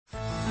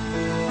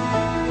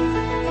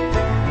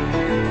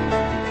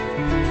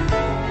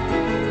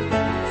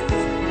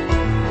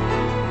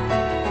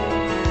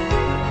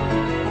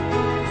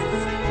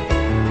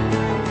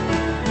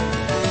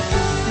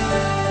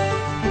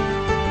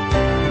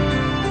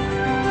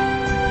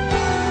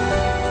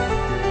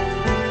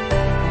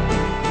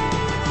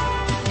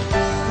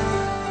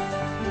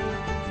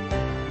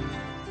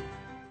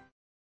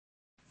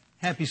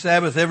Happy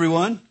Sabbath,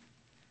 everyone.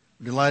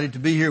 We're delighted to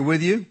be here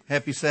with you.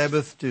 Happy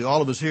Sabbath to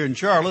all of us here in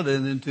Charlotte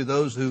and then to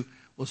those who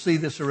will see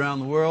this around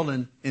the world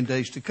and in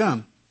days to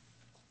come.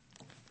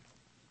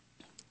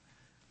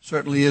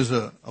 Certainly is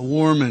a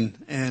warm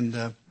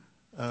and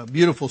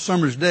beautiful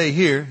summer's day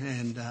here,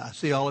 and I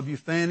see all of you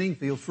fanning.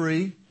 Feel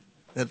free.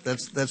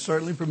 That's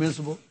certainly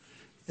permissible.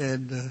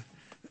 And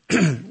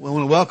I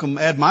want to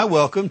add my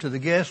welcome to the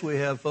guests. We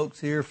have folks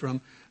here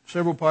from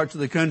several parts of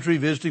the country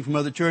visiting from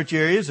other church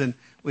areas, and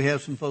we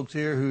have some folks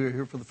here who are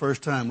here for the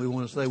first time. We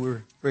want to say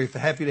we're very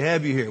happy to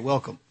have you here.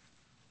 Welcome.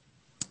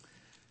 You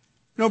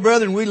know,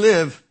 brethren, we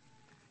live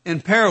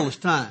in perilous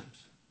times.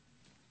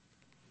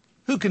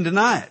 Who can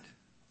deny it?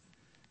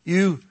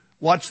 You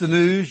watch the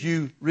news,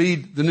 you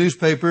read the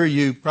newspaper,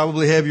 you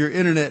probably have your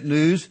internet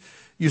news.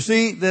 You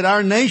see that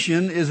our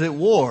nation is at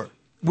war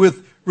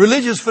with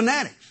religious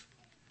fanatics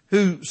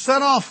who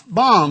set off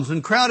bombs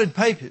in crowded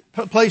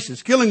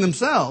places, killing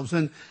themselves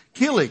and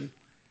killing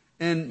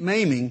and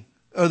maiming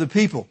other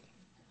people.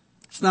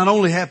 It's not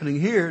only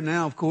happening here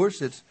now, of course,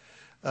 it's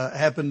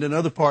happened in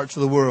other parts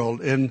of the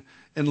world, in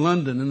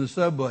London, in the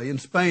subway, in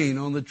Spain,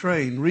 on the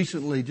train,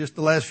 recently, just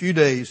the last few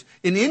days,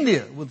 in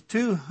India, with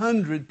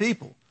 200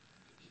 people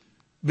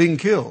being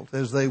killed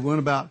as they went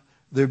about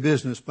their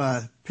business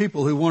by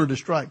people who wanted to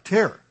strike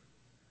terror.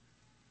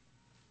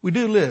 We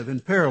do live in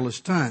perilous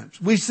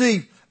times. We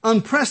see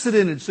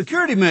unprecedented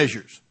security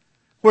measures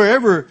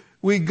wherever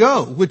we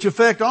go, which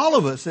affect all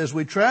of us as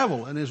we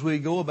travel and as we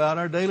go about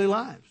our daily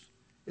lives.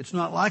 It's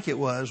not like it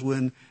was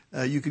when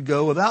you could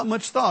go without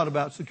much thought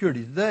about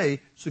security. Today,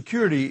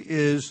 security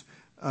is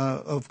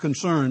of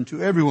concern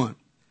to everyone.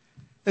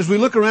 As we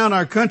look around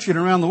our country and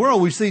around the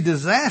world, we see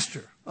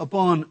disaster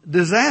upon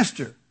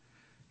disaster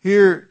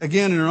here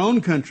again in our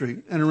own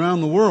country and around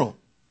the world.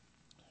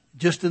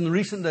 Just in the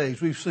recent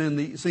days, we've seen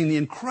the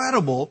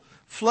incredible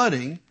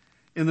flooding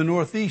in the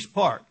northeast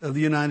part of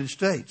the United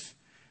States.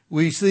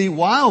 We see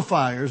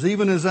wildfires,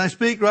 even as I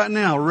speak right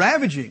now,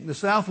 ravaging the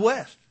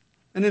southwest.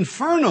 An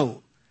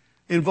inferno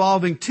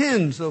involving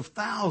tens of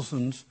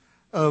thousands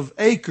of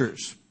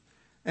acres.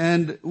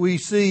 And we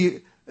see,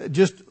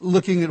 just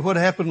looking at what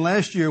happened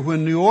last year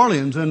when New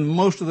Orleans and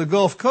most of the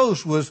Gulf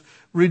Coast was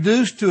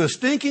reduced to a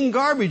stinking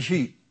garbage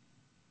heap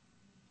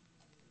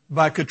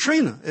by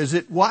Katrina as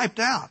it wiped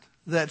out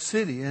that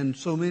city and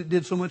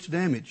did so much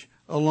damage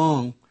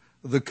along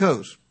the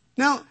coast.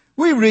 Now,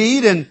 we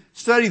read and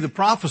study the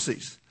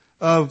prophecies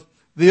of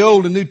the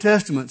Old and New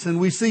Testaments, and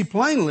we see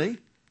plainly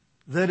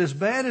that as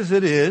bad as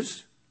it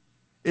is,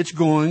 it's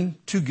going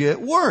to get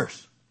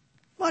worse,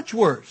 much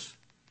worse,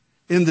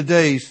 in the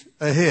days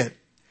ahead.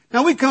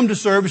 Now, we come to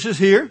services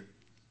here.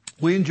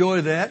 We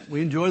enjoy that.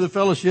 We enjoy the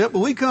fellowship, but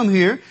we come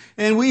here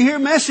and we hear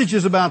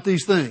messages about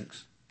these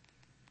things.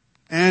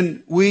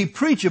 And we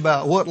preach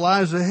about what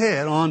lies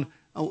ahead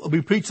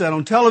we preach that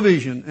on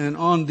television and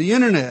on the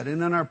internet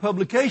and in our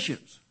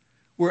publications.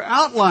 We're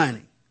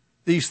outlining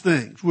these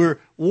things. We're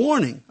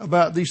warning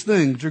about these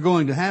things that are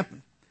going to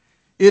happen.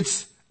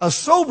 It's a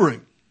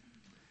sobering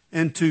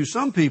and to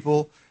some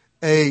people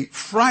a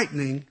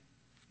frightening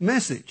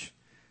message.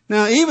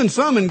 Now, even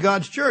some in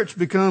God's church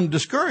become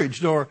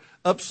discouraged or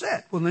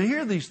upset when they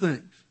hear these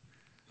things.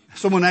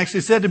 Someone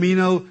actually said to me,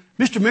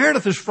 Mr.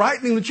 Meredith is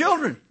frightening the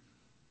children.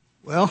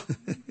 Well,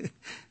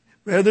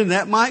 rather than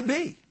that might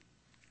be.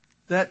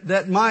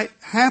 That might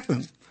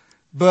happen.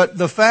 But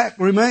the fact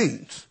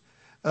remains,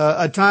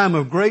 a time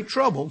of great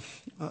trouble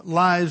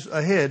lies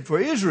ahead for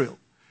Israel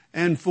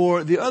and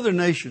for the other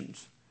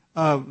nations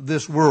of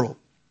this world.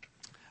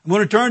 I'm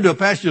going to turn to a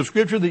passage of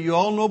Scripture that you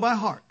all know by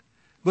heart.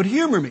 But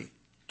humor me.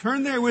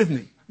 Turn there with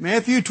me.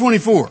 Matthew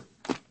 24.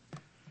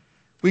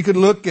 We could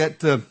look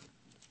at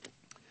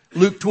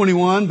Luke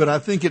 21, but I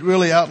think it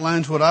really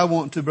outlines what I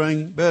want to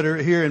bring better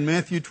here in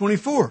Matthew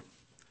 24.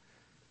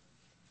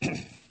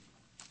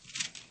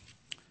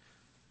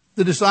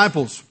 The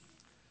disciples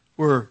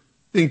were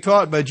being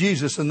taught by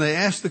Jesus, and they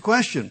asked the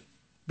question,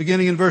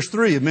 beginning in verse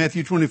 3 of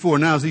Matthew 24.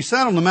 Now, as he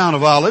sat on the Mount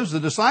of Olives, the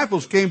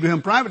disciples came to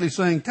him privately,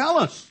 saying, "Tell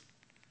us,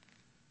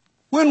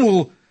 when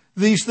will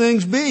these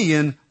things be,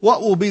 and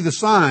what will be the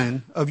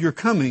sign of your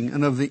coming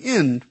and of the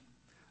end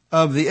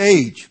of the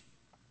age?"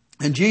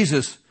 And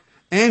Jesus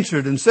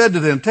answered and said to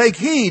them, "Take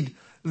heed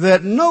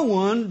that no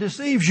one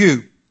deceives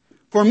you.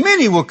 For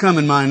many will come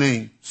in my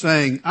name,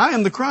 saying, 'I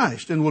am the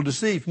Christ,' and will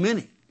deceive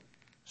many."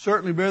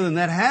 Certainly, brethren,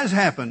 that has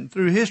happened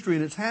through history,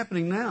 and it's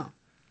happening now.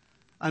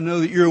 I know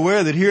that you're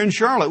aware that here in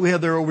Charlotte,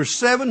 there are over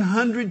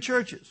 700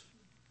 churches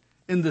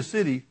in the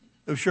city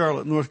of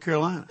Charlotte, North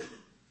Carolina.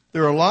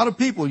 There are a lot of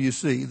people, you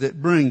see,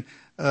 that bring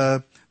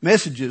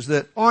messages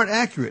that aren't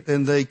accurate,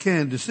 and they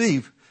can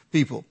deceive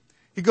people.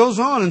 He goes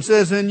on and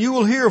says, "And you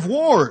will hear of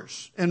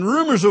wars and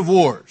rumors of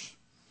wars."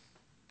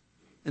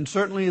 And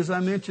certainly, as I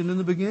mentioned in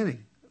the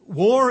beginning,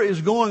 war is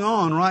going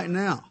on right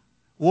now.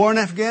 War in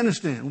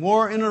Afghanistan,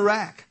 war in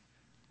Iraq,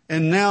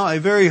 and now a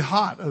very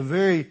hot, a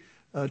very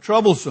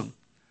troublesome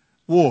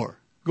war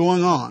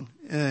going on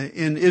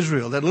in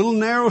Israel. That little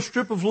narrow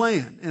strip of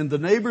land and the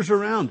neighbors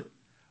around it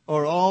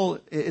are all,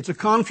 it's a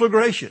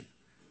conflagration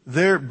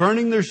They're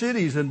burning their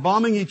cities and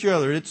bombing each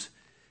other. It's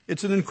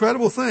an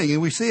incredible thing,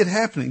 and we see it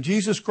happening.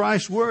 Jesus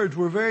Christ's words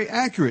were very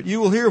accurate. You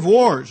will hear of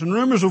wars and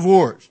rumors of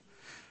wars.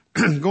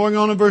 Going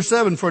on in verse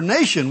 7, for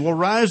nation will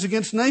rise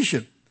against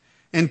nation,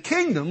 and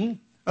kingdom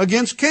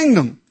against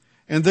kingdom,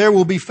 and there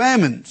will be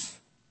famines,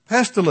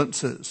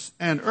 pestilences,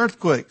 and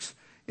earthquakes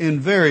in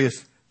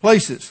various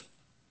places.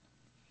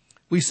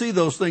 We see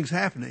those things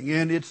happening,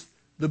 and it's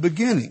the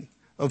beginning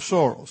of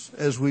sorrows,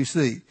 as we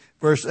see.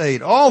 Verse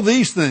 8, all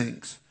these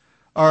things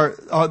are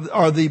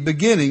the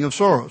beginning of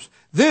sorrows.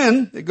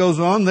 Then, it goes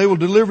on, they will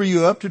deliver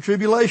you up to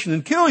tribulation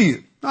and kill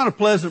you. Not a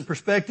pleasant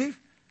perspective.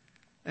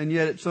 And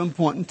yet at some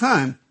point in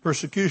time,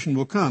 persecution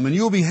will come. And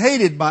you will be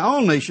hated by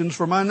all nations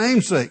for my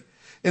name's sake.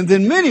 And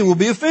then many will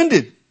be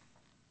offended.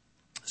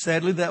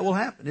 Sadly, that will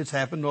happen. It's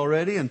happened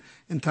already, and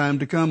in time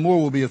to come,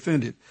 more will be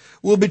offended.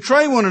 We'll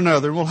betray one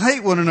another and will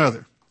hate one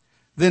another.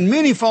 Then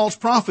many false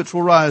prophets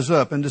will rise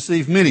up and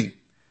deceive many,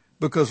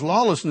 because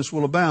lawlessness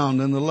will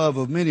abound and the love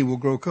of many will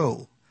grow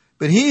cold.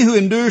 But he who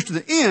endures to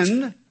the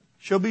end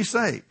shall be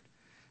saved.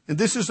 And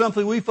this is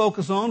something we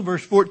focus on,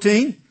 verse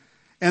 14.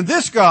 And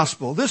this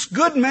gospel, this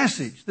good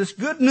message, this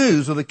good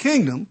news of the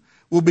kingdom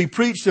will be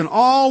preached in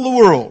all the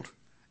world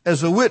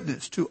as a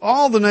witness to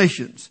all the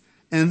nations.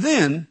 And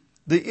then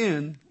the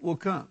end will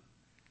come.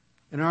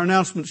 In our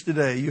announcements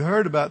today, you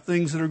heard about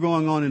things that are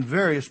going on in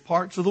various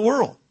parts of the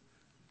world.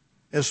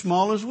 As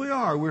small as we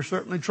are, we're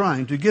certainly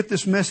trying to get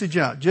this message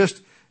out,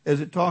 just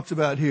as it talks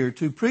about here,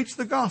 to preach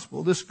the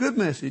gospel, this good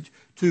message,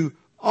 to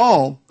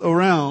all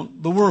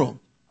around the world.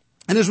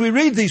 And as we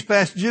read these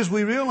passages,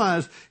 we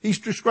realize he's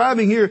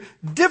describing here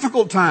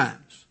difficult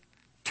times,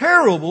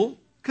 terrible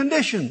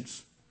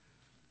conditions.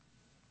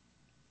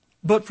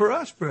 But for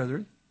us,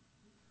 brethren,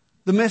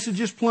 the message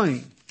is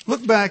plain.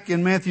 Look back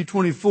in Matthew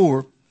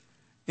 24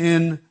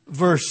 in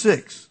verse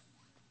 6.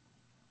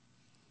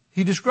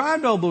 He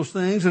described all those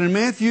things, and in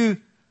Matthew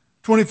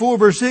 24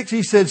 verse 6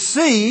 he said,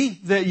 see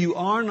that you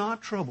are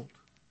not troubled.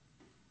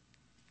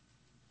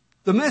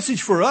 The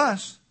message for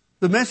us,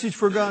 the message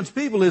for God's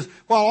people is,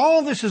 while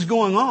all this is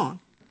going on,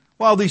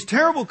 while these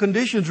terrible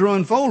conditions are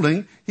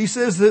unfolding, he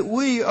says that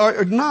we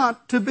are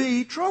not to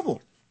be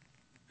troubled.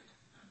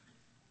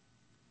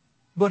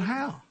 But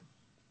how?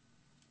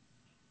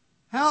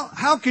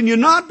 How can you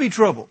not be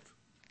troubled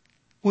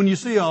when you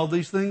see all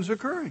these things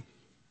occurring?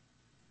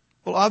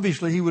 Well,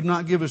 obviously, he would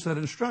not give us that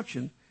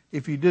instruction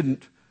if he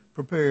didn't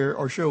prepare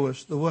or show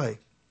us the way.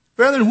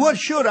 Brethren, what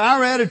should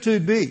our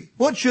attitude be?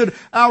 What should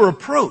our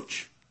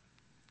approach,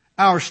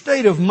 our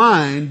state of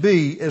mind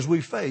be as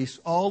we face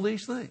all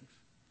these things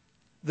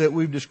that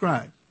we've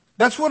described?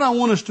 That's what I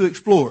want us to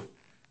explore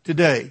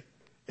today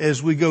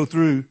as we go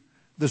through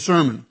the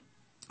sermon.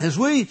 As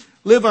we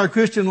live our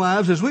Christian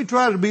lives, as we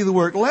try to be the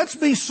work, let's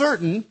be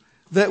certain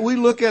that we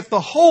look at the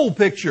whole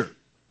picture,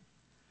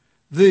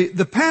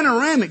 the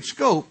panoramic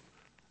scope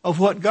of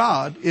what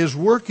God is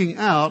working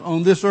out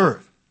on this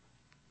earth.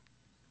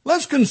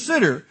 Let's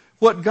consider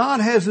what God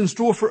has in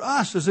store for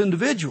us as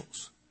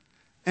individuals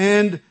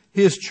and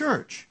His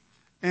church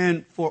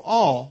and for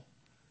all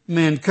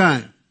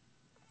mankind.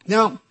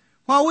 Now,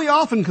 while we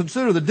often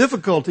consider the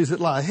difficulties that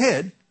lie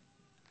ahead,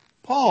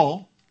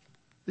 Paul,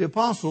 the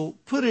apostle,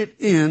 put it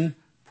in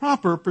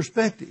proper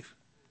perspective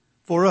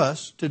for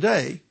us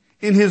today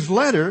in his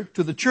letter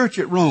to the church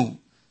at Rome.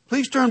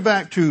 Please turn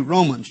back to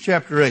Romans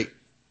chapter 8.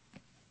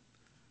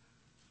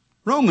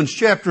 Romans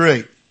chapter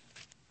 8.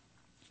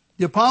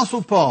 The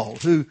apostle Paul,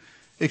 who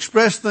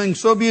expressed things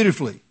so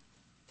beautifully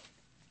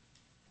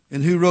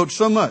and who wrote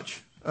so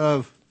much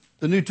of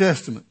the New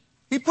Testament,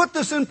 he put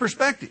this in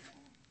perspective.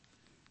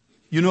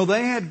 You know,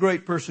 they had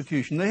great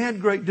persecution. They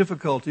had great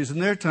difficulties in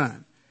their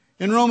time.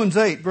 In Romans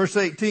 8, verse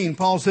 18,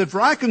 Paul said,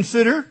 for I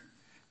consider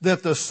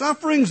that the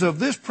sufferings of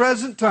this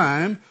present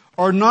time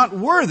are not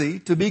worthy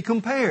to be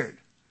compared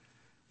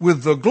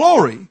with the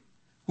glory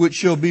which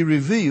shall be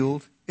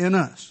revealed in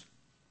us.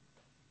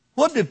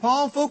 What did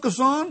Paul focus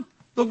on?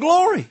 The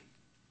glory.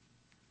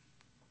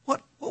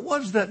 What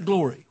was that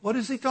glory? What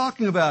is he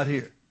talking about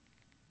here?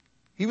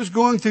 He was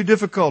going through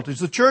difficulties.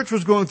 The church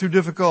was going through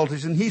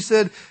difficulties. And he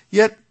said,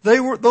 yet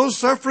those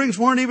sufferings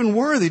weren't even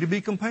worthy to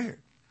be compared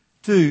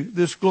to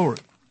this glory.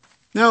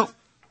 Now,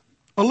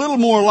 a little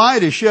more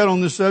light is shed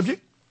on this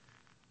subject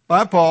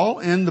by Paul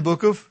in the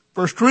book of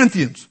 1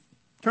 Corinthians.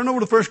 Turn over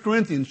to 1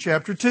 Corinthians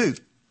chapter 2.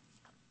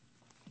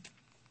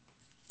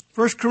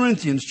 1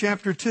 Corinthians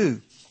chapter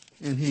 2.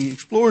 And he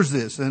explores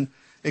this and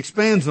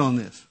expands on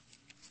this.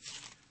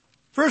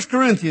 1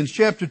 Corinthians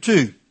chapter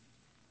 2,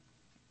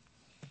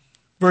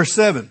 verse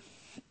 7.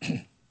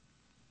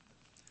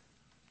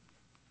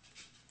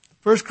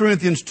 1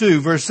 Corinthians 2,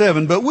 verse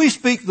 7. But we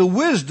speak the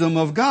wisdom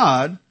of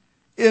God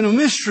in a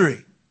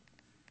mystery.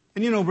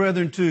 And you know,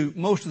 brethren, to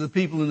most of the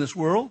people in this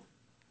world,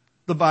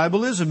 the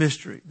Bible is a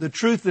mystery. The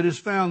truth that is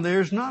found there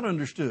is not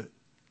understood.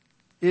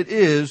 It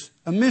is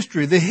a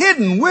mystery. The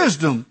hidden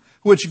wisdom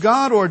which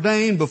God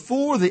ordained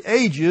before the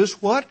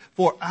ages, what?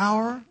 For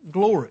our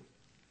glory.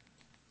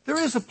 There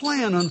is a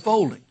plan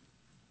unfolding.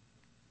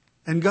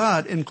 And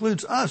God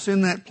includes us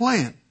in that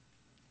plan.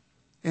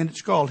 And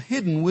it's called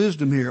hidden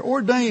wisdom here,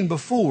 ordained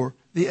before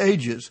the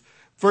ages.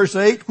 Verse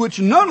 8, which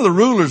none of the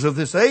rulers of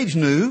this age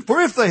knew,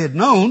 for if they had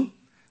known,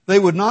 they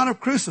would not have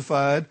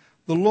crucified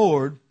the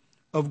Lord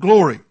of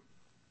glory.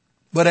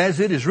 But as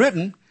it is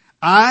written,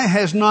 eye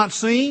has not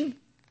seen,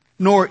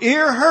 nor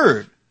ear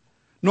heard,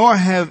 nor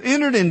have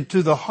entered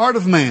into the heart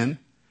of man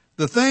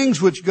the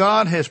things which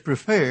God has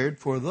prepared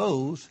for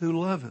those who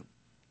love Him.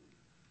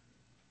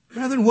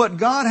 Brethren, what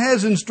God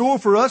has in store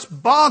for us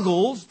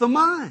boggles the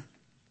mind.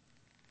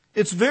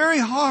 It's very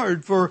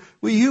hard for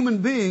we human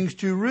beings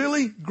to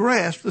really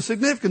grasp the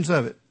significance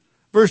of it.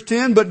 Verse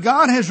 10, but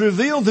God has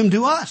revealed them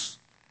to us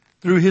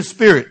through His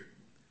Spirit.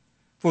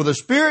 For the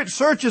Spirit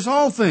searches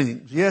all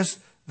things, yes,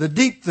 the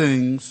deep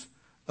things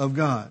of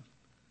God.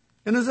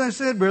 And as I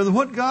said, brethren,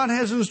 what God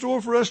has in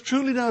store for us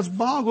truly does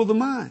boggle the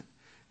mind.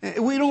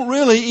 We don't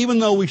really, even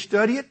though we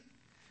study it,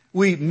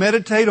 we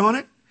meditate on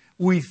it,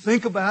 we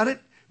think about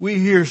it, we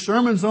hear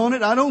sermons on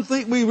it, I don't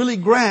think we really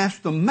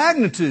grasp the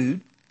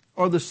magnitude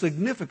or the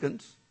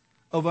significance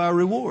of our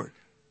reward.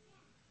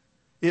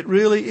 It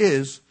really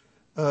is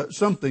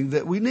something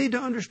that we need to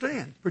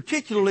understand,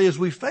 particularly as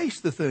we face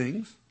the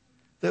things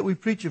that we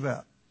preach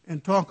about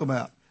and talk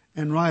about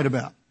and write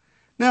about.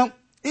 Now,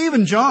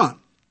 even John,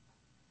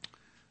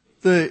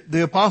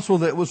 the apostle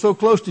that was so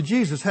close to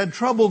Jesus, had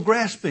trouble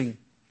grasping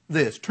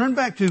this. Turn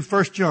back to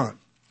 1 John.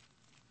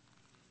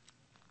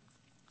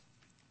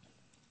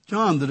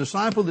 John, the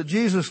disciple that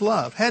Jesus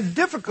loved, had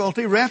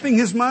difficulty wrapping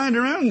his mind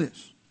around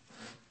this.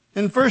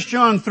 In 1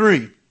 John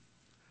 3,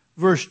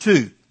 verse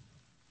 2.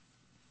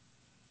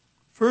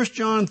 1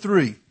 John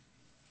 3,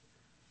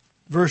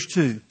 verse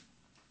 2.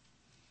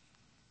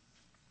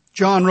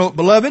 John wrote,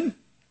 beloved,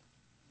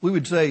 we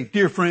would say,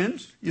 dear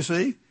friends, you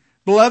see.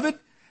 Beloved,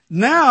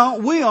 now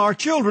we are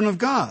children of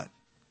God,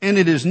 and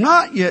it has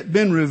not yet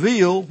been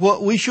revealed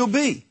what we shall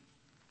be. He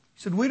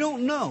said, we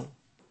don't know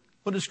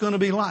what it's going to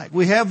be like.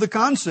 We have the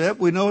concept,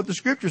 we know what the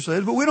Scripture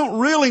says, but we don't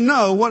really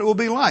know what it will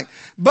be like.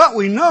 But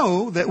we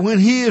know that when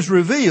He is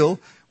revealed,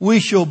 we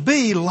shall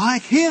be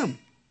like Him,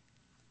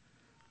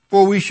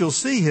 for we shall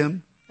see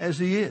Him as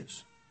He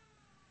is.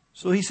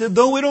 So he said,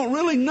 though we don't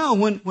really know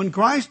when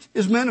Christ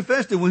is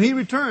manifested, when He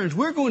returns,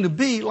 we're going to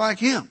be like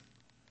Him.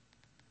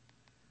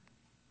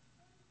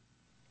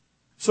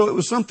 So it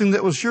was something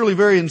that was surely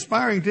very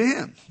inspiring to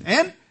him.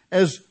 And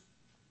as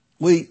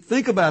we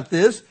think about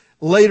this,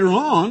 later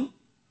on,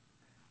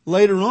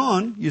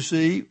 you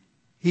see,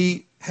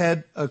 he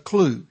had a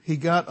clue. He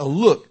got a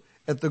look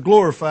at the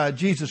glorified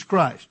Jesus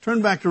Christ.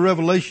 Turn back to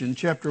Revelation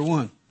chapter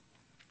 1.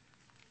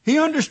 He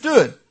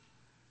understood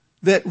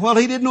that while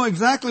he didn't know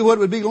exactly what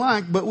it would be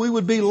like, but we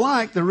would be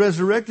like the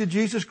resurrected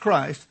Jesus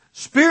Christ,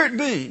 spirit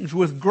beings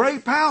with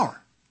great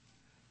power.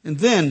 And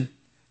then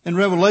in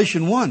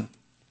Revelation 1,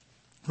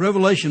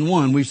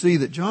 we see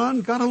that John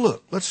got a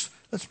look. Let's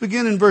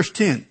begin in verse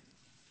 10.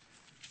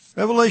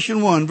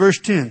 Revelation 1, verse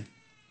 10.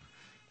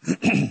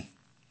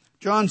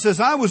 John says,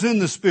 I was in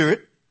the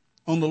Spirit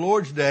on the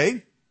Lord's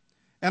day,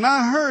 and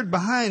I heard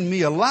behind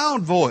me a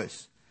loud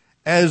voice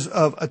as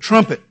of a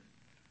trumpet.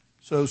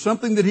 So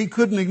something that he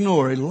couldn't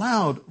ignore, a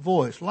loud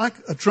voice, like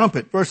a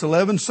trumpet. Verse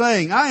 11,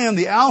 saying, I am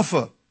the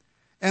Alpha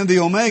and the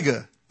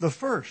Omega, the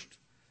first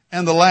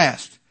and the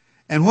last.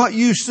 And what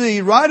you see,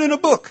 write in a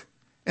book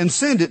and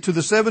send it to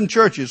the 7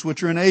 churches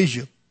which are in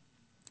Asia,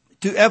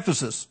 to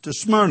Ephesus, to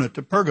Smyrna,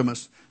 to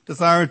Pergamos, to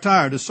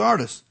Thyatira, to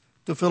Sardis,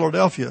 to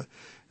Philadelphia,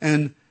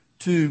 and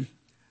to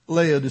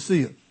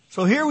Laodicea.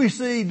 So here we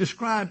see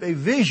described a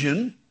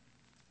vision,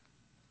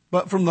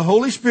 but from the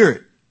Holy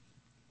Spirit.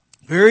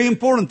 Very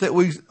important that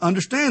we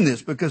understand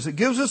this because it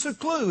gives us a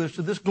clue as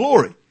to this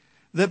glory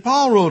that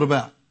Paul wrote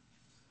about.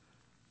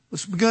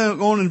 Let's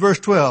begin on in verse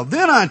 12.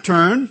 Then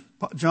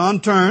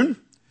John turned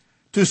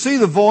to see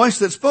the voice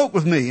that spoke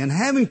with me. And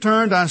having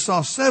turned, I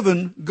saw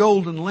 7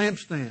 golden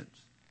lampstands.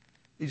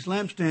 These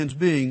lampstands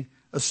being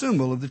a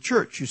symbol of the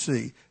church, you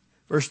see.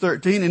 Verse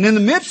 13, and in the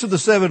midst of the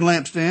 7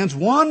 lampstands,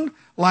 one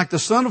like the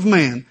Son of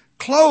Man,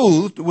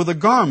 clothed with a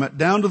garment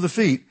down to the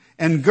feet,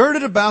 and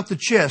girded about the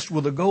chest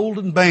with a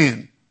golden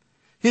band.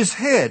 His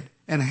head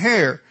and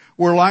hair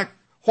were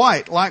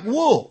white like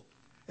wool,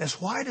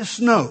 as white as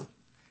snow.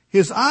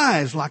 His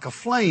eyes like a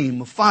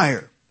flame of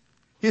fire.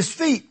 His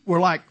feet were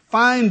like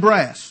fine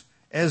brass,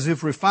 as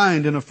if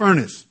refined in a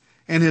furnace,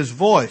 and his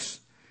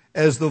voice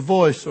as the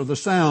voice or the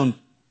sound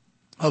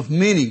of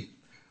many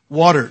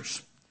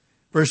waters.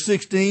 Verse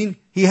 16,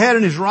 he had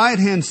in his right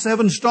hand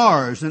 7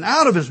 stars, and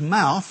out of his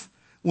mouth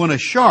went a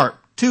sharp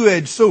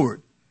 2-edged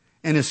sword,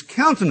 and his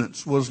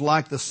countenance was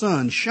like the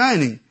sun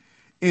shining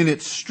in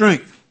its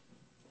strength.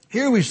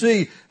 Here we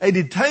see a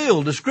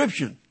detailed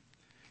description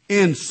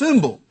in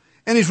symbol.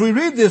 And as we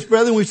read this,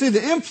 brethren, we see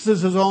the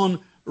emphasis is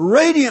on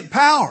radiant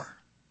power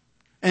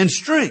and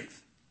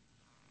strength.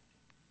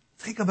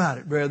 Think about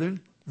it,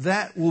 brethren.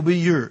 That will be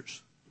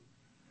yours.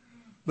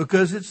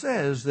 Because it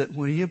says that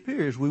when He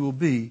appears, we will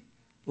be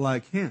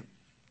like Him.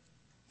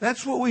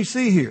 That's what we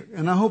see here.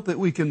 And I hope that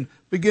we can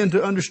begin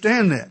to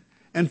understand that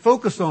and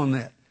focus on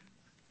that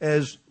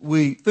as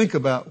we think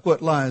about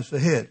what lies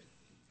ahead.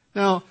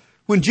 Now,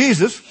 when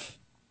Jesus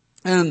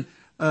And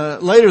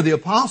later the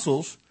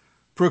apostles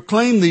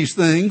proclaimed these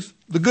things,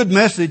 the good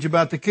message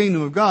about the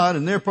kingdom of God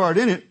and their part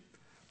in it.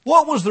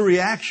 What was the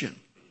reaction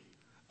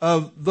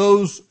of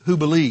those who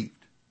believed?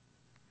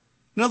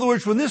 In other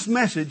words, when this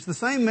message, the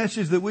same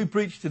message that we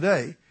preach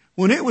today,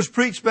 when it was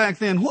preached back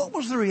then, what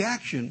was the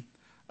reaction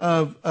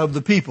of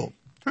the people?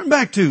 Turn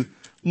back to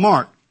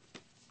Mark.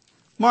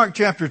 Mark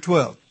chapter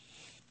 12.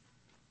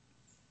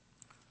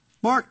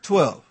 Mark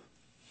 12.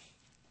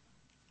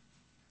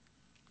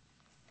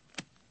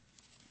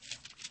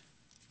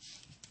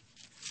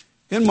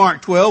 In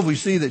Mark 12, we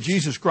see that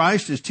Jesus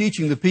Christ is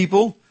teaching the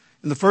people.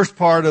 In the first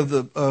part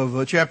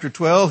of chapter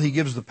 12, he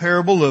gives the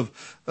parable of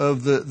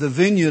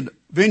the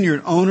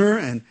vineyard owner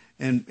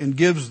and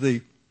gives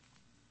the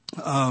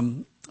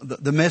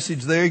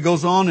message there. He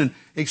goes on and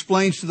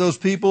explains to those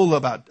people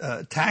about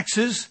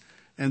taxes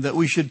and that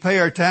we should pay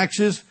our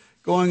taxes.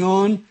 Going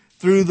on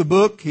through the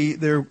book,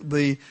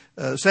 the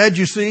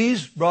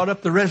Sadducees brought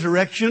up the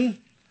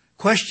resurrection,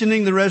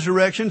 questioning the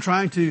resurrection,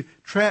 trying to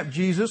trap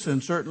Jesus,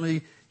 and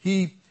certainly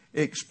he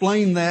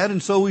explained that.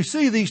 And so we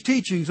see these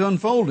teachings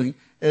unfolding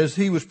as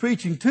he was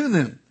preaching to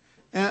them.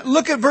 And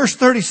look at verse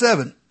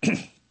 37.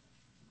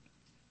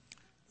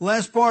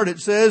 Last part it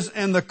says,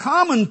 and the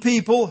common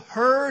people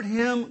heard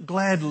him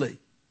gladly.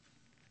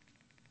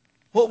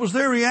 What was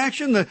their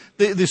reaction?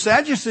 The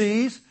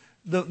Sadducees,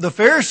 the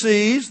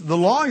Pharisees, the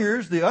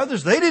lawyers, the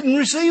others, they didn't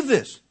receive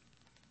this.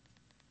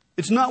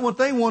 It's not what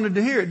they wanted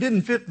to hear. It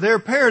didn't fit their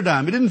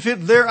paradigm. It didn't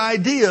fit their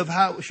idea of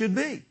how it should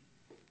be.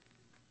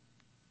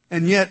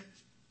 And yet,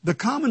 the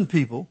common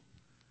people,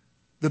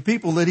 the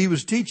people that he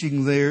was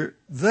teaching there,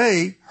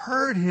 they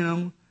heard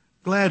him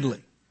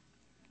gladly.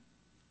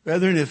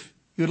 Brethren, if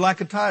you'd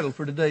like a title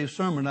for today's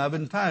sermon, I've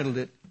entitled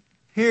it,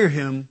 Hear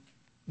Him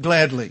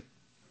Gladly.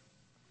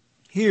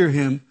 Hear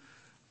Him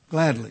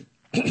Gladly.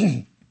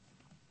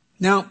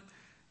 Now,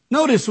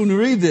 notice when we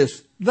read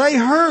this, they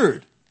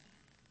heard.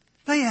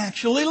 They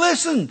actually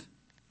listened.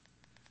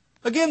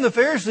 Again, the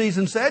Pharisees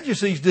and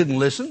Sadducees didn't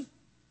listen.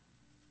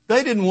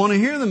 They didn't want to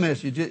hear the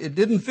message. It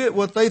didn't fit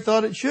what they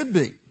thought it should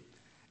be.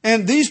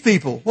 And these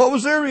people, what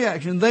was their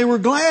reaction? They were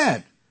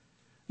glad.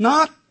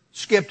 Not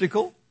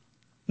skeptical,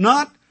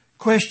 not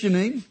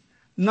questioning,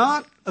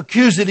 not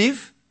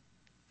accusative,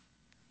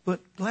 but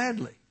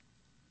gladly.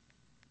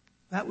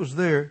 That was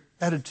their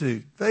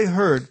attitude. They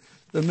heard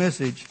the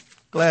message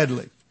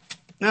gladly.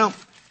 Now,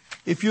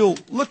 if you'll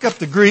look up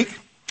the Greek,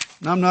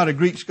 and I'm not a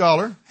Greek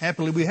scholar,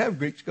 happily we have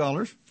Greek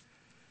scholars,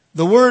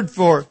 the word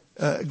for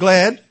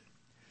glad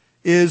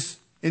is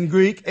in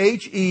Greek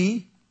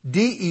H-E-D-E-O-R.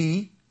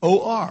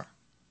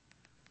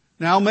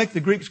 Now I'll make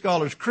the Greek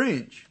scholars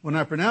cringe when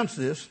I pronounce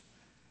this.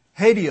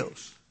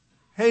 Hagios.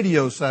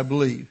 Hagios, I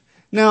believe.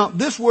 Now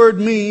this word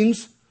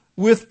means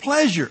with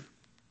pleasure.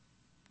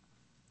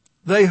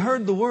 They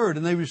heard the word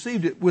and they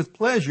received it with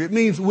pleasure. It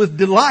means with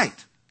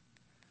delight.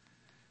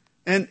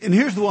 And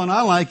here's the one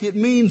I like. It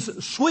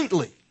means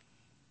sweetly.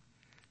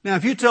 Now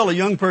if you tell a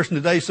young person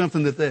today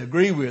something that they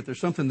agree with or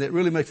something that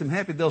really makes them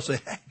happy, they'll say,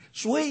 hey,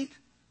 sweet.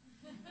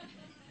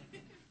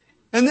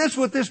 And that's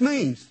what this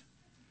means.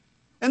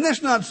 And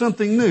that's not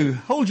something new.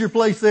 Hold your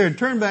place there and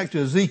turn back to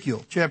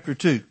Ezekiel chapter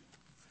 2.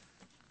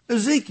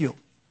 Ezekiel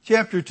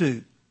chapter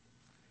 2.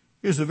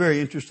 Here's a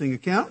very interesting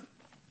account.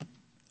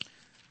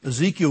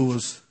 Ezekiel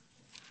was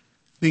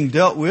being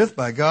dealt with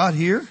by God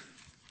here.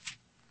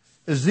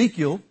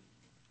 Ezekiel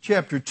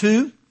chapter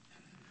 2,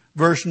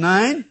 verse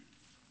 9.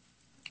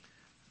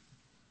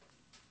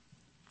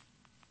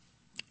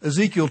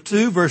 Ezekiel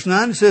 2, verse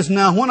 9, it says,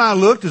 now when I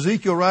looked,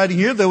 Ezekiel writing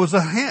here, there was a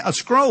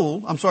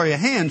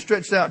hand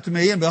stretched out to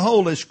me, and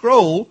behold, a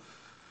scroll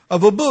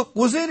of a book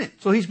was in it.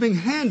 So he's being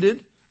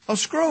handed a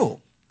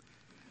scroll.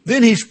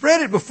 Then he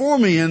spread it before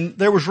me, and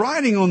there was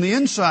writing on the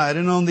inside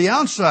and on the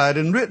outside,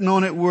 and written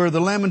on it were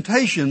the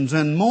lamentations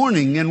and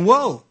mourning and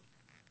woe.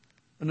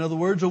 In other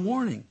words, a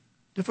warning,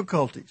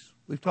 difficulties.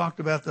 We've talked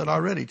about that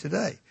already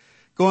today.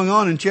 Going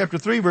on in chapter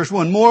 3, verse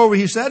 1, moreover,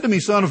 he said to me,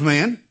 Son of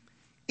man,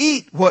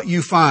 eat what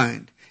you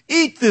find.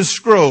 Eat this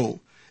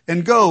scroll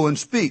and go and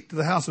speak to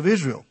the house of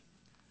Israel.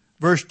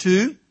 Verse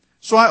 2,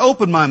 so I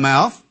opened my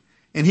mouth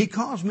and he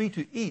caused me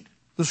to eat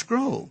the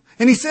scroll.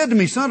 And he said to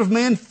me, Son of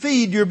man,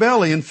 feed your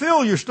belly and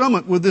fill your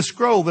stomach with this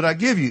scroll that I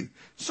give you.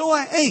 So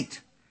I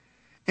ate,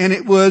 and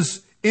it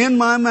was in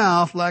my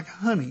mouth like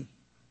honey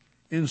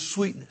in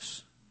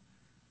sweetness.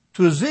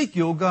 To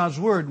Ezekiel, God's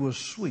word was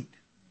sweet.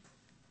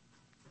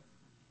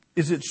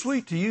 Is it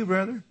sweet to you,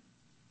 brother?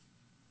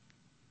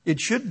 It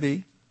should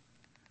be.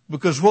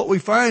 Because what we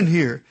find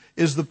here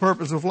is the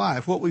purpose of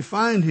life. What we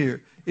find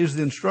here is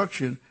the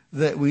instruction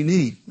that we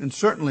need. And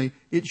certainly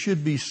it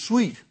should be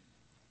sweet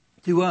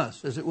to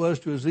us as it was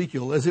to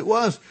Ezekiel, as it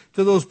was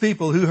to those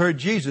people who heard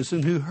Jesus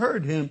and who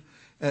heard him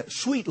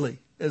sweetly,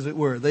 as it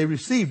were. They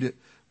received it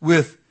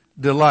with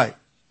delight.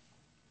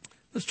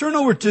 Let's turn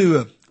over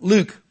to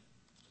Luke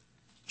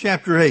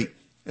chapter 8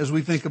 as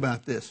we think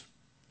about this.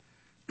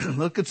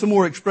 Look at some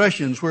more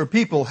expressions where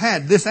people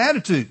had this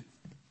attitude.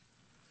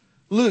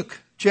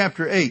 Luke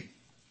chapter 8.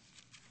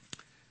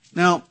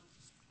 Now,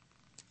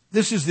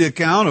 This is the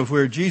account of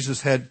where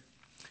Jesus had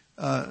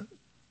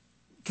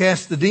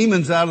cast the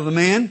demons out of the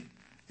man,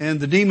 and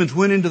the demons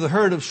went into the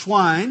herd of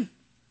swine,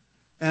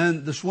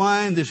 and the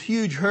swine, this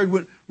huge herd,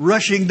 went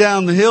rushing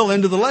down the hill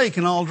into the lake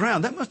and all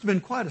drowned. That must have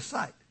been quite a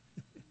sight.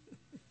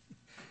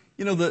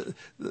 You know,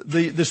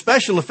 the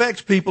special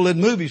effects people in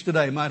movies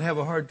today might have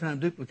a hard time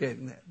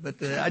duplicating that.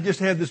 But I just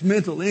have this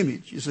mental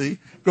image, you see.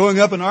 Growing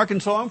up in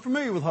Arkansas, I'm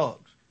familiar with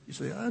hogs. You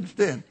see, I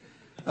understand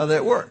how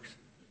that works.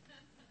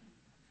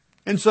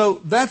 And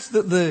so that's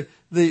the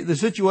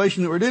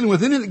situation that we're dealing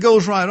with. And then it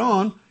goes right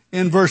on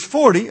in verse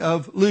 40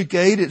 of Luke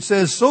 8. It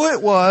says, "So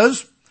it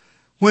was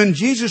when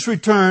Jesus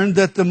returned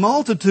that the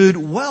multitude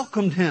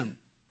welcomed him,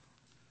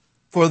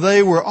 for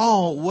they were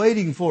all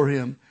waiting for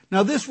him."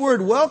 Now this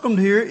word welcomed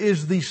here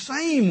is the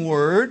same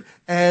word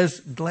as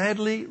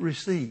gladly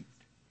received.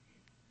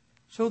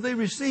 So they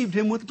received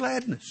him with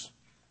gladness.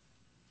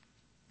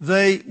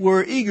 They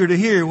were eager to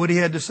hear what he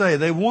had to say.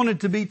 They wanted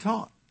to be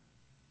taught.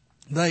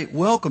 They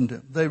welcomed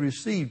him. They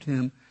received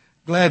him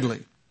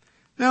gladly.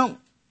 Now,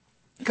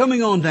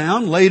 coming on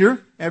down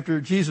later, after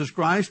Jesus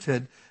Christ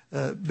had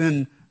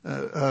been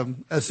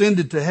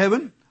ascended to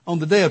heaven, on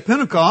the day of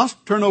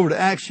Pentecost, turn over to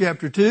Acts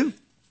chapter 2.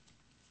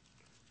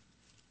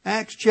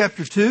 Acts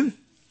chapter 2.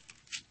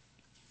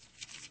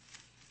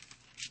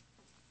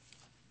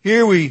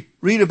 Here we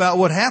read about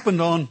what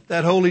happened on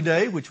that holy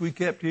day, which we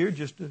kept here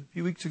just a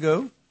few weeks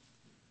ago.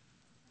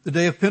 The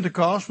day of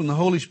Pentecost, when the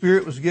Holy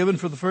Spirit was given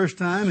for the first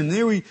time. And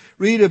there we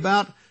read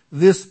about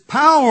this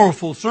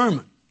powerful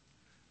sermon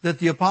that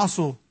the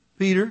Apostle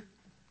Peter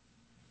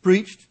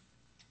preached.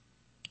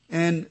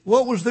 And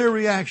what was their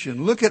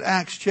reaction? Look at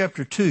Acts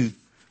chapter 2,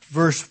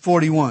 verse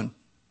 41.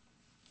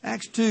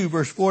 Acts 2,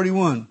 verse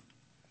 41.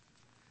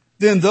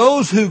 "Then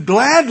those who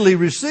gladly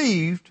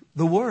received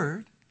the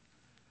word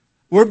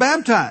were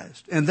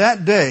baptized. And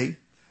that day,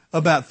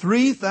 about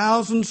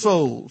 3,000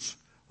 souls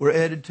were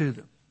added to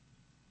them."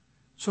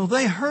 So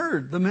they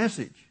heard the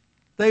message.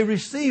 They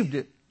received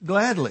it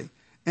gladly.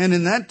 And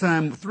in that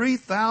time,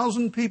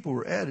 3,000 people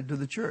were added to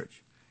the church.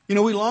 You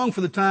know, we long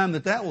for the time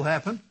that will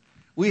happen.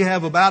 We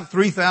have about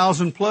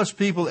 3,000 plus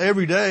people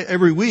every day,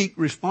 every week,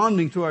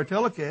 responding to our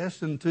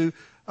telecasts and to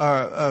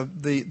our,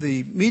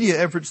 the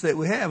media efforts that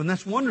we have. And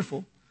that's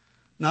wonderful.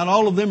 Not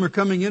all of them are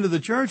coming into the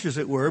church, as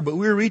it were, but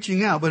we're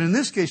reaching out. But in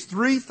this case,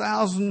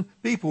 3,000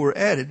 people were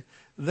added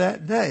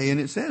that day. And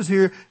it says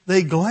here,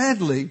 they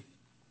gladly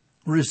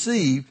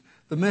received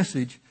the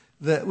message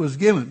that was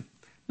given.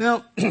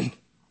 Now,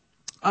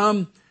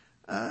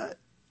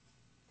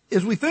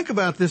 as we think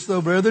about this,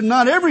 though, brethren,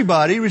 not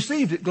everybody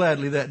received it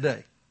gladly that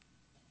day.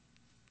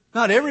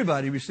 Not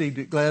everybody received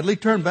it gladly.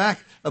 Turn back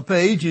a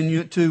page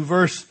to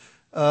verses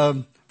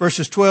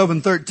 12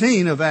 and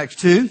 13 of Acts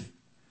 2.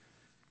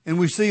 And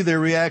we see their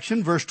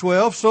reaction. Verse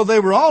 12, "So they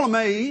were all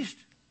amazed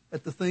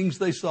at the things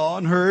they saw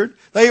and heard.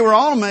 They were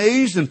all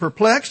amazed and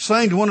perplexed,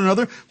 saying to one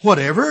another,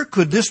 'Whatever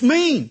could this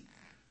mean?'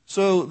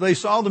 So they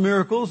saw the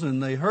miracles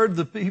and they heard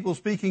the people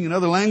speaking in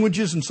other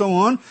languages and so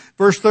on."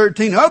 Verse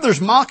 13, "Others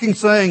mocking,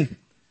 saying,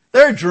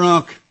 'They're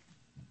drunk.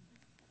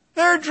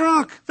 They're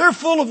drunk. They're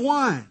full of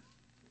wine.'"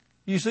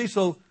 You see,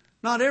 so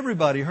not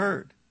everybody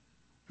heard.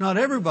 Not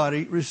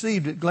everybody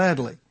received it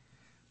gladly.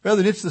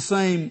 Brethren, it's the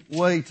same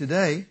way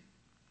today.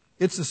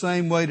 It's the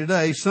same way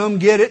today. Some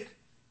get it.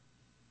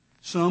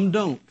 Some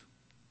don't.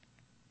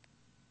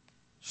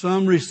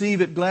 Some receive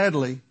it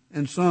gladly,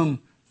 and some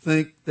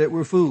think that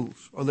we're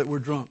fools or that we're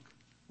drunk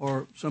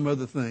or some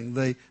other thing.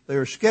 They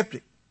are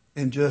skeptic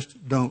and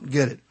just don't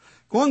get it.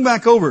 Going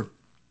back over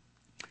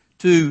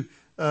to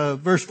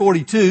verse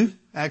 42,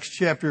 Acts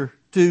chapter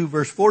 2,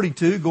 verse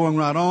 42, going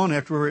right on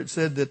after where it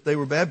said that they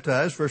were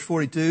baptized, verse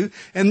 42,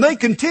 "And they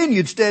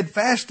continued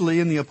steadfastly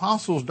in the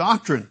apostles'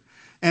 doctrine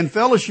and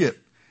fellowship,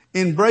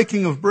 in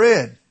breaking of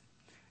bread,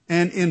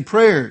 and in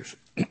prayers."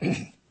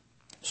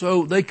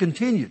 So they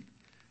continued.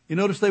 You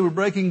notice they were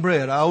breaking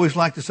bread. I always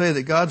like to say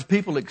that God's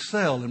people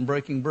excel in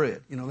breaking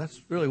bread. You know, that's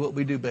really what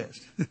we do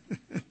best.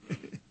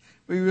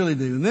 We really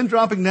do. And then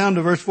dropping down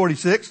to verse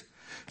 46,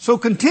 "So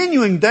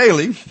continuing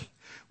daily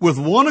with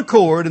one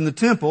accord in the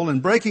temple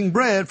and breaking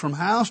bread from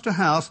house to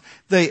house,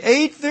 they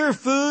ate their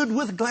food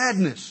with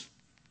gladness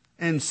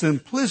and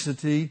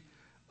simplicity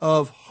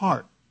of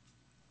heart."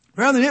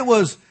 Brethren, it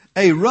was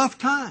a rough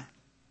time.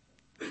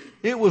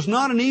 It was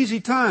not an easy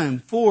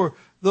time for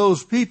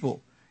those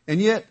people. And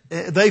yet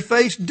they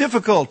faced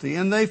difficulty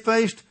and they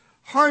faced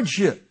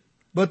hardship.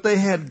 But they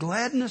had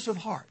gladness of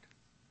heart,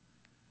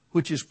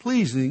 which is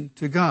pleasing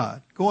to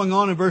God. Going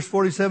on in verse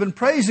 47,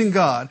 "Praising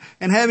God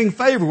and having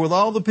favor with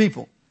all the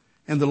people.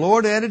 And the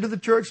Lord added to the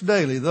church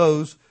daily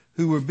those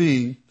who were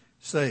being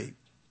saved."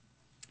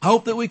 I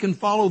hope that we can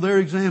follow their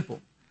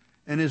example.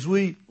 And as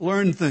we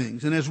learn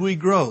things and as we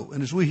grow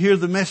and as we hear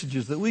the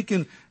messages, that we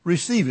can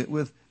receive it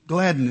with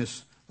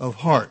gladness of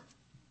heart.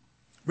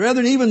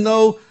 Brethren, even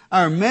though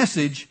our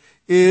message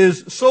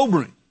is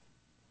sobering,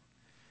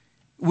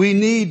 we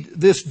need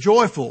this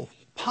joyful,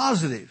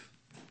 positive,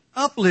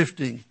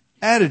 uplifting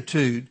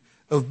attitude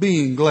of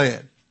being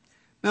glad.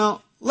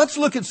 Now, let's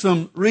look at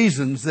some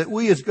reasons that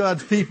we as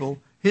God's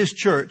people His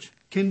church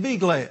can be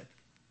glad.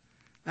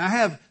 Now, I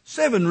have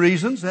 7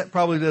 reasons. That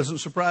probably doesn't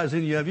surprise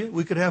any of you.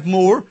 We could have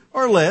more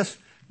or less,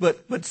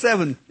 but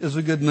 7 is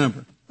a good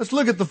number. Let's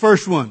look at the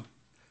first one.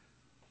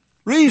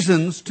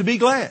 Reasons to be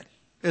glad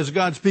as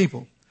God's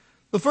people.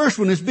 The first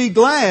one is be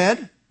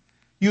glad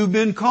you've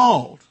been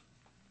called,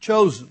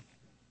 chosen.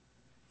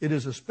 It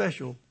is a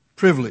special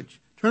privilege.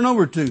 Turn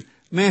over to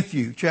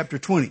Matthew chapter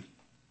 20.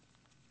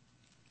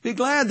 Be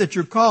glad that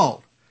you're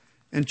called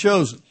and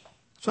chosen.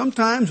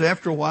 Sometimes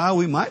after a while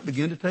we might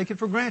begin to take it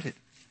for granted.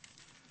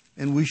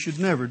 And we should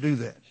never do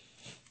that.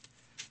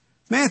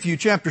 Matthew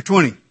chapter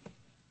 20.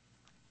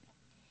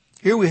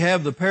 Here we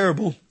have the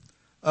parable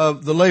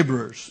of the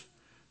laborers.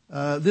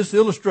 This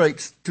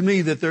illustrates to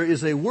me that there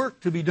is a work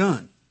to be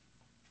done.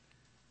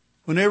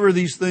 Whenever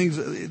these things,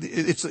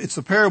 it's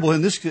a parable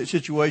in this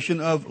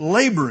situation of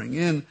laboring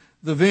in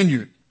the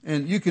vineyard.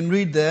 And you can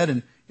read that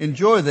and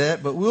enjoy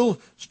that, but we'll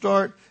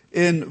start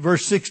in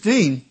verse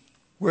 16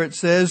 where it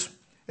says,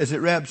 as it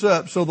wraps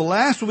up, so the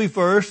last will be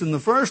first and the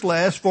first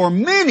last, for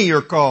many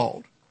are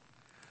called,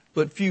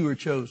 but few are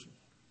chosen.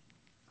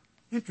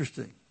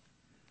 Interesting.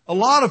 A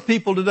lot of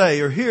people today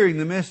are hearing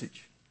the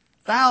message.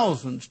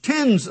 Thousands,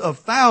 tens of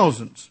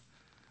thousands.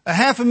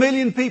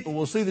 500,000 people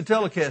will see the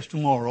telecast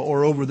tomorrow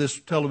or over this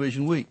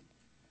television week.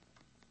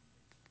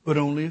 But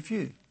only a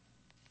few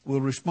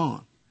will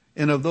respond.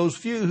 And of those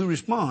few who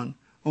respond,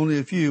 only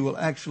a few will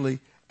actually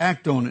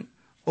act on it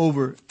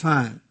over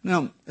time.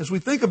 Now, as we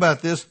think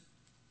about this,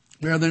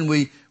 then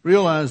we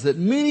realize that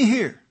many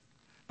hear,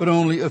 but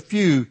only a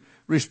few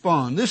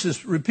respond. This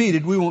is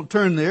repeated. We won't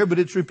turn there, but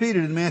it's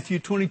repeated in Matthew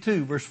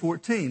 22, verse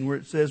 14, where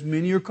it says,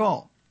 many are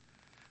called,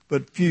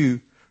 but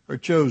few are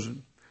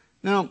chosen.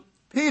 Now,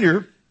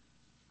 Peter,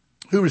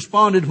 who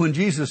responded when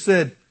Jesus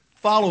said,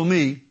 follow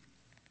me,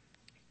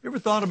 you ever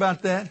thought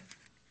about that?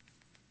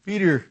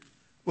 Peter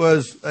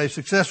was a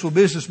successful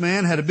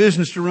businessman, had a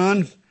business to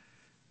run.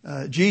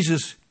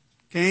 Jesus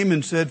came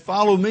and said,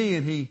 follow me,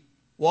 and he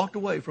walked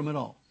away from it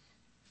all.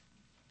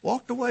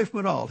 Walked away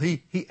from it all.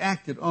 He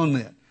acted on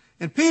that.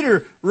 And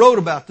Peter wrote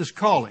about this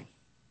calling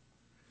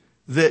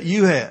that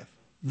you have,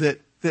 that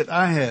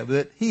I have,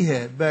 that he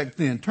had back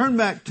then. Turn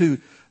back to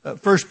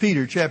 1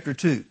 Peter chapter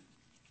 2.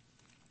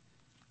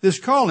 This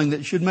calling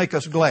that should make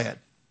us glad.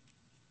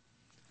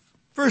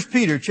 1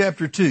 Peter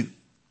chapter 2.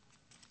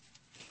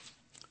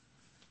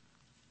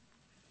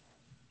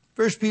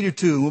 1 Peter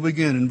 2, and we'll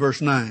begin in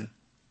verse 9.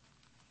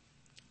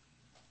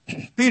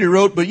 Peter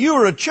wrote, but you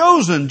are a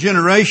chosen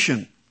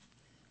generation,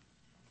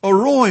 a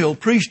royal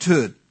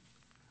priesthood,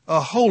 a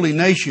holy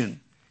nation,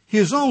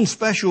 his own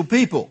special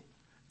people,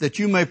 that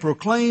you may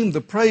proclaim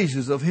the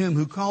praises of him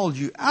who called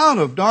you out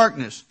of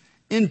darkness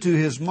into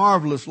his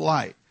marvelous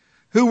light,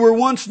 who were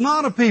once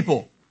not a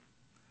people,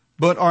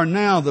 but are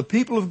now the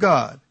people of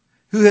God,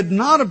 who had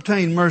not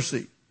obtained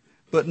mercy,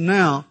 but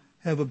now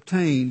have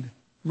obtained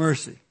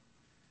mercy.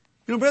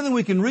 You know, brethren,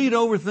 we can read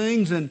over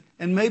things and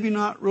maybe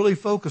not really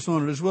focus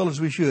on it as well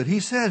as we should. He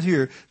says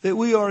here that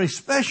we are a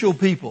special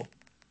people.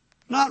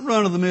 Not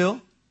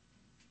run-of-the-mill.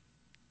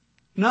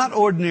 Not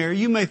ordinary.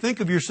 You may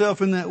think of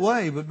yourself in that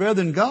way, but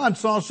brethren, God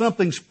saw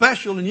something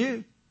special in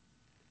you,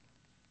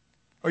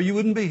 or you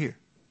wouldn't be here.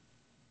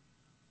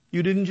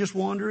 You didn't just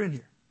wander in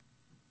here.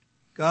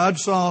 God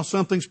saw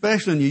something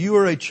special in you. You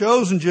are a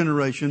chosen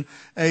generation,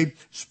 a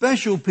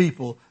special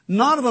people,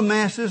 not of the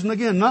masses, and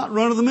again, not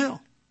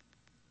run-of-the-mill,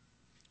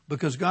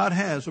 because God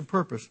has a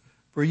purpose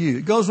for you.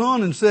 It goes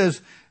on and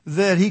says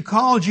that he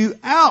called you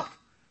out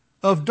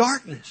of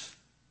darkness.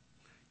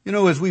 You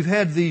know, as we've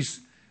had these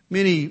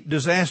many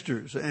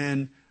disasters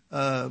and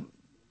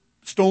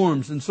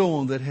storms and so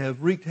on that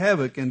have wreaked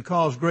havoc and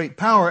caused great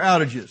power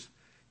outages,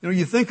 you know,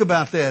 you think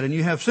about that and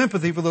you have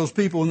sympathy for those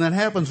people when that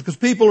happens, because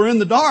people are in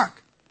the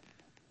dark.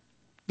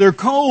 They're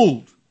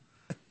cold.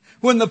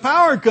 When the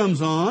power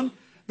comes on,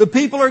 the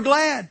people are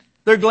glad.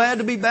 They're glad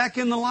to be back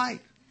in the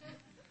light.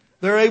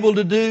 They're able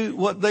to do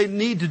what they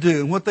need to do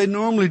and what they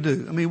normally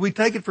do. I mean, we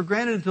take it for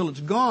granted until it's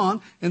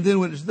gone, and then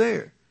when it's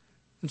there.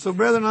 And so,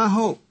 brethren, I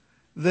hope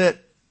that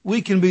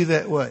we can be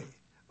that way.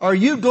 Are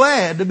you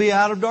glad to be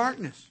out of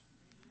darkness?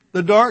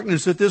 The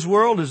darkness that this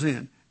world is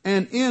in,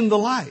 and in the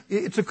light.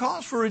 It's a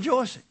cause for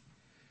rejoicing.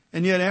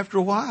 And yet after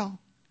a while,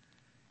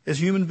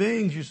 as human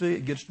beings, you see,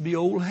 it gets to be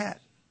old hat.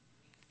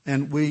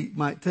 And we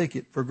might take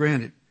it for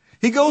granted.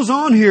 He goes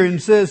on here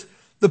and says,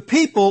 the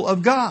people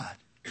of God.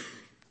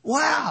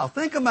 Wow,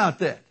 think about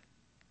that.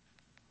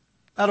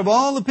 Out of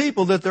all the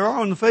people that there are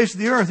on the face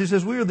of the earth, he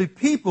says, we are the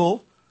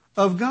people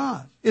of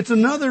God. It's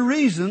another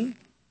reason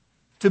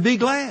to be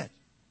glad.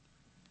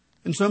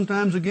 And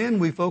sometimes, again,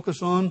 we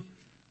focus on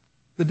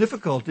the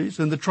difficulties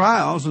and the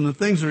trials and the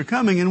things that are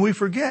coming, and we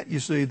forget, you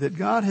see, that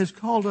God has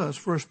called us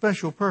for a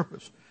special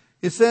purpose.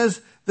 It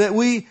says that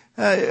we,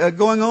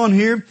 going on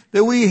here,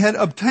 that we had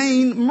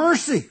obtained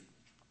mercy.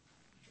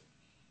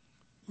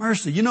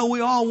 Mercy. You know,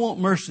 we all want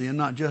mercy and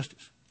not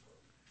justice.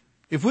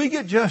 If we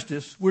get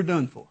justice, we're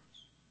done for.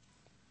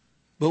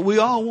 But we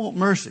all want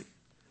mercy.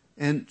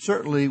 And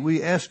certainly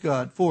we ask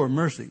God for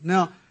mercy.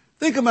 Now,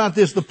 think about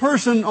this. The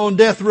person on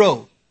death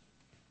row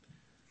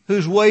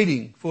who's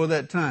waiting for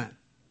that time,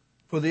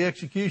 for the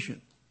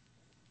execution.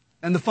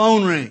 And the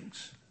phone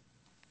rings,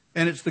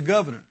 and it's the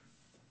governor,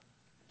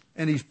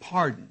 and he's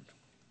pardoned.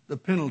 The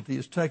penalty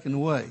is taken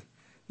away.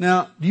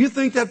 Now, do you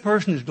think that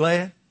person is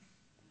glad?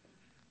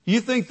 Do you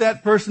think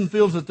that person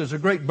feels that there's a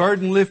great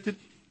burden lifted?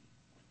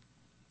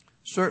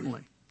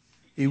 Certainly,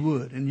 he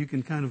would. And you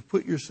can kind of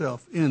put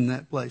yourself in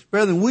that place.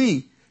 Brethren,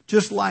 we,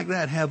 just like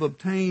that, have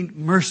obtained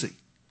mercy.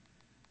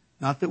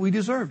 Not that we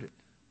deserved it,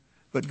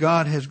 but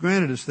God has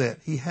granted us that.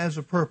 He has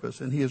a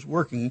purpose, and He is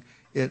working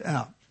it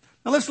out.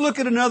 Now let's look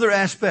at another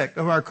aspect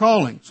of our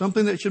calling,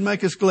 something that should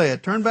make us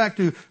glad. Turn back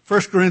to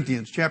 1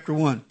 Corinthians chapter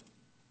 1.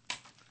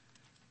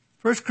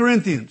 1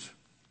 Corinthians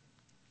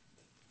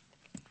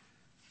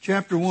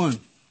chapter 1.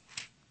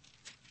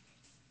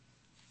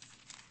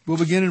 We'll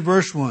begin in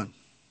verse 1.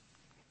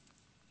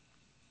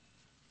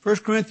 1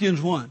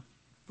 Corinthians 1,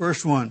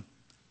 verse 1.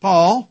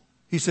 Paul,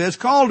 he says,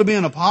 called to be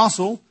an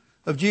apostle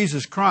of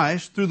Jesus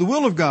Christ through the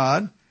will of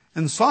God,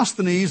 and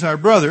Sosthenes, our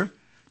brother,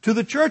 to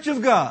the church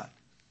of God.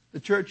 The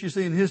church you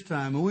see in his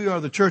time, and we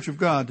are the church of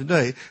God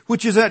today,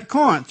 which is at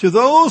Corinth, to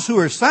those who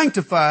are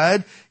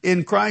sanctified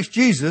in Christ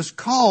Jesus,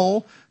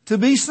 called to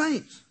be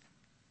saints.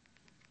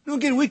 Now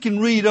again, we can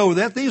read over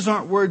that. These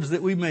aren't words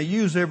that we may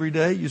use every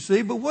day, you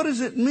see, but what does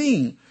it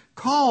mean?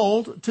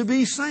 Called to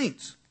be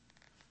saints.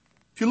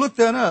 If you look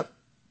that up,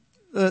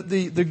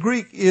 the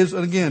Greek is,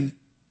 and again,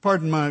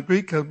 pardon my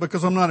Greek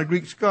because I'm not a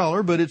Greek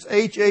scholar, but it's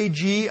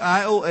Hagios,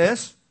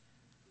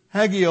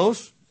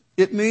 hagios.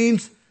 It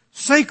means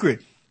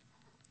sacred.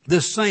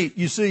 This saint,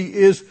 you see,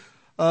 is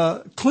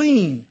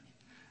clean,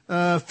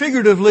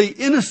 figuratively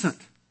innocent.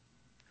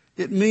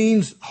 It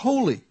means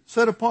holy,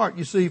 set apart,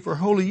 you see, for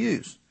holy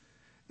use.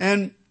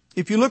 And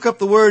if you look up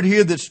the word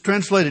here that's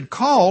translated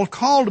called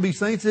to be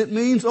saints, it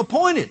means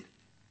appointed.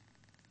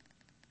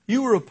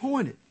 You were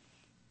appointed.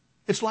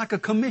 It's like a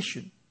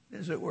commission,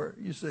 as it were,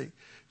 you see,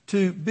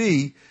 to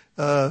be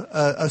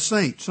a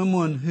saint,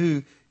 someone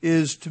who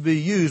is to be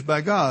used by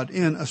God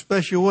in a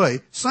special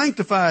way.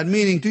 Sanctified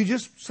meaning to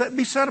just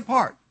be set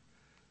apart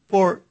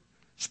for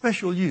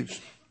special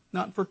use,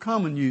 not for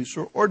common use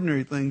or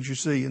ordinary things you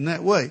see in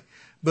that way,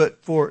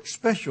 but for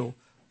special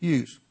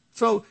use.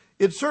 So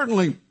it's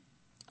certainly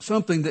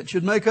something that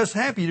should make us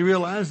happy to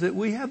realize that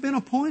we have been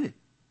appointed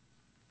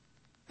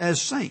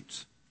as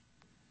saints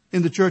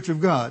in the church of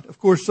God. Of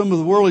course, some of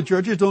the worldly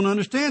churches don't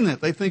understand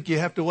that. They think you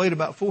have to wait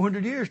about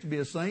 400 years to be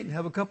a saint and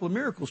have a couple of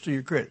miracles to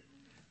your credit.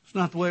 It's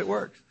not the way it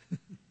works,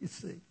 you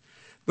see.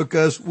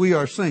 Because we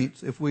are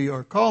saints if we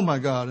are called by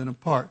God and a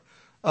part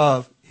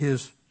of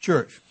His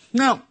church.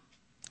 Now,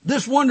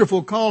 this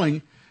wonderful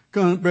calling,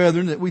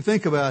 brethren, that we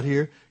think about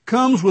here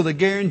comes with a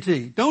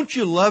guarantee. Don't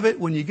you love it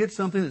when you get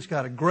something that's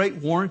got a great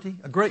warranty,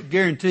 a great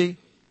guarantee?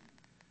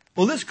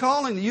 Well, this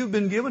calling that you've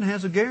been given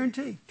has a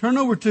guarantee. Turn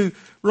over to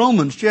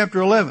Romans chapter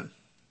 11.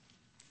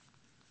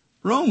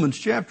 Romans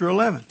chapter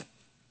 11.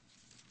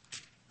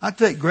 I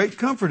take great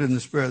comfort in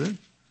this, brethren,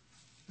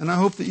 and I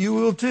hope that you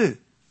will too.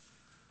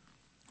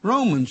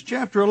 Romans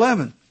chapter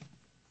 11,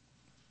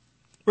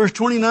 verse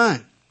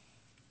 29.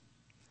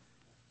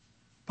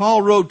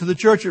 Paul wrote to the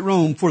church at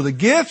Rome, for the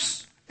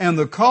gifts and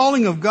the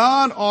calling of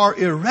God are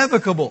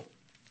irrevocable.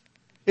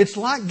 It's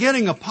like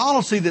getting a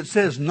policy that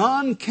says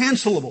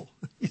non-cancelable.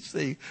 You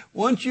see,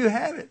 once you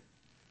have it,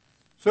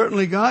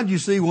 certainly God, you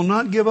see, will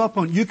not give up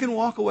on you. You can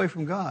walk away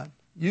from God.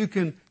 You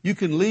can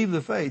leave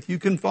the faith. You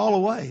can fall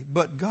away.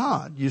 But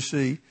God, you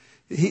see,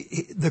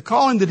 the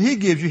calling that He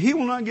gives you, He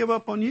will not give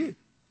up on you.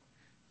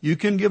 You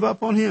can give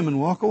up on Him and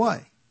walk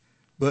away.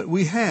 But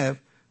we have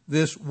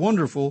this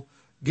wonderful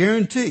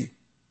guarantee.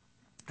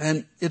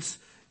 And it's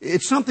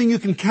something you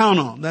can count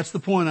on. That's the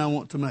point I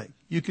want to make.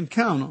 You can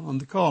count on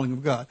the calling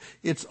of God.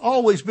 It's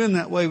always been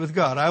that way with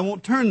God. I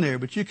won't turn there,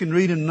 but you can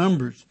read in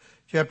Numbers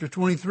chapter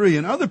 23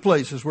 and other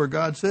places where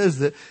God says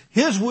that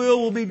His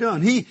will be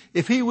done.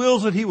 If He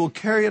wills it, He will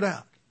carry it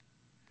out.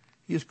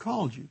 He has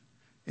called you,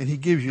 and He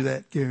gives you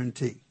that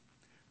guarantee.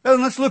 Now,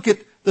 let's look at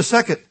the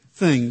second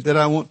thing that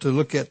I want to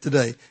look at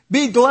today.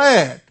 Be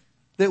glad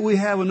that we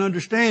have an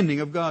understanding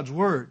of God's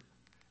Word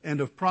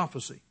and of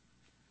prophecy.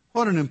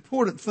 What an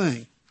important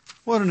thing.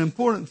 What an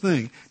important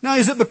thing. Now,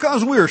 is it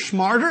because we are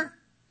smarter,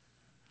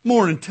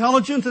 more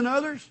intelligent than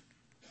others?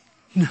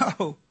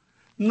 No,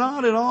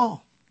 not at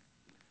all.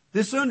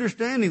 This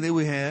understanding that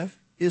we have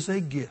is a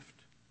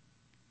gift.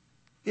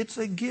 It's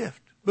a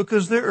gift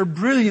because there are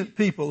brilliant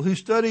people who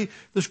study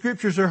the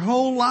Scriptures their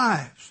whole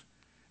lives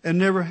and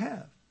never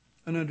have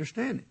an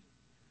understanding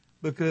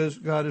because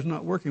God is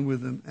not working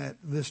with them at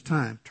this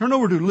time. Turn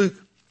over to Luke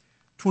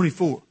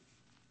 24.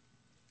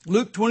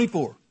 Luke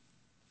 24.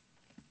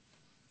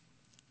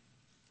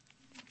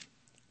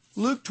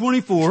 Luke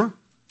 24,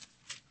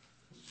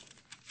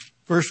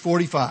 verse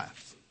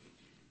 45.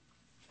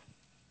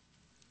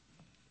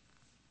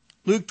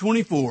 Luke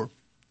 24,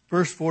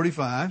 verse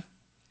 45.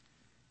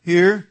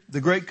 Here,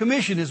 the Great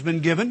Commission has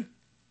been given.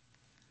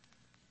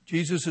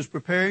 Jesus is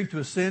preparing to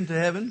ascend to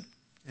heaven,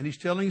 and He's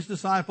telling His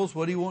disciples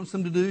what He wants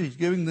them to do. He's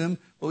giving them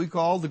what we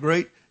call the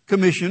Great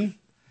Commission.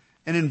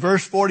 And in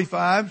verse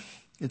 45,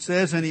 It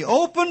says, and he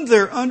opened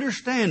their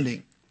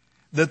understanding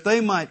that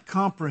they might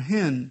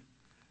comprehend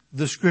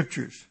the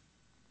Scriptures.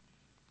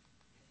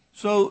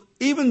 So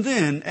even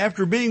then,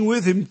 after being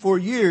with him for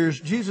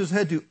years, Jesus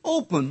had to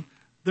open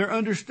their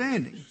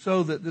understanding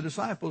so that the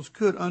disciples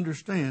could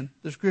understand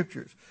the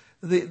Scriptures.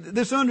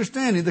 This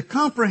understanding, the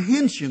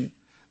comprehension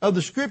of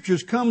the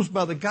Scriptures comes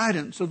by the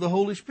guidance of the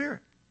Holy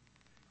Spirit.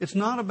 It's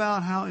not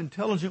about how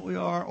intelligent we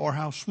are or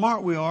how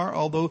smart we are,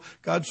 although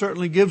God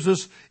certainly gives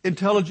us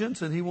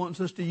intelligence and He wants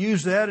us to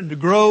use that and to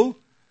grow.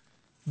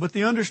 But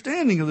the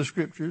understanding of the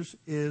Scriptures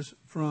is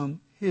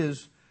from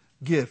His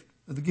gift,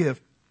 the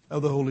gift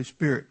of the Holy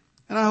Spirit.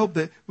 And I hope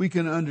that we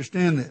can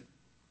understand that.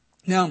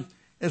 Now,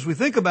 as we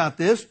think about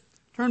this,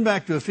 turn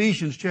back to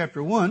Ephesians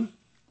chapter 1.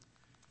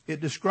 It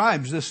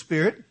describes this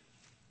Spirit,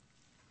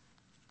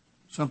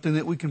 something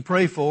that we can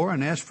pray for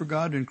and ask for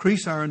God to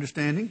increase our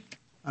understanding.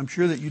 I'm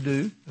sure that you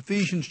do.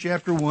 Ephesians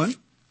chapter 1.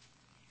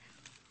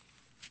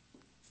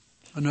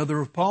 Another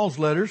of Paul's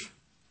letters.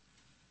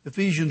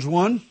 Ephesians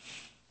 1,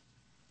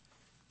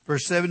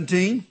 verse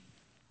 17.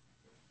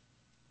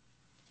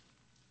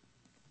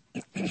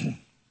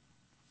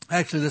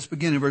 Actually, let's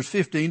begin in verse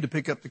 15 to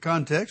pick up the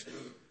context.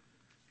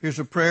 Here's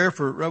a prayer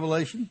for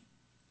revelation.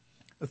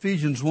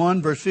 Ephesians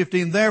 1, verse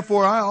 15.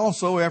 Therefore, I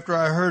also, after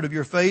I heard of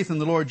your faith in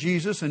the Lord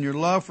Jesus and your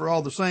love for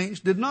all the saints,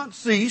 did not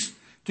cease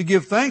to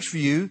give thanks for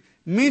you,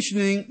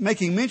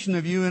 making mention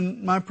of you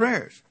in my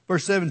prayers.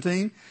 Verse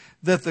 17,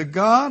 that the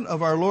God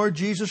of our Lord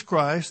Jesus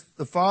Christ,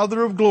 the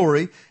Father of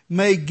glory,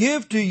 may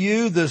give to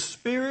you the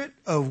spirit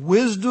of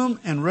wisdom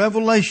and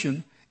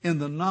revelation in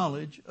the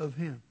knowledge of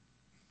Him.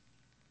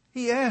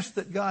 He asked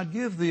that God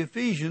give the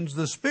Ephesians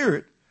the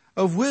spirit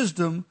of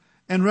wisdom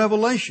and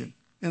revelation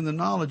in the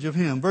knowledge of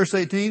Him. Verse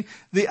 18,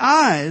 the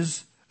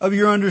eyes of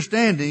your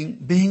understanding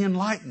being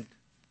enlightened.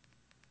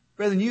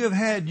 Brethren, you have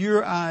had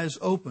your eyes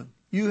open.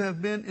 You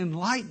have been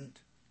enlightened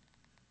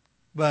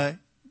by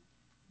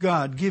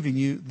God giving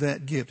you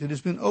that gift. It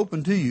has been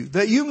opened to you,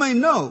 that you may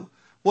know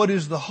what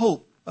is the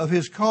hope of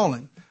His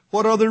calling,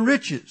 what are the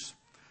riches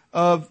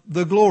of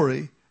the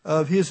glory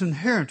of His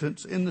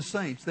inheritance in the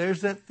saints.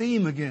 There's that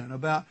theme again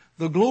about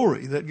the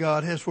glory that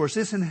God has for us,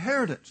 this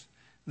inheritance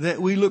that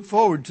we look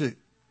forward to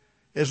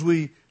as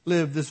we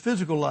live this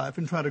physical life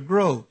and try to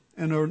grow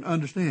and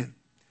understand.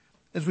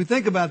 As we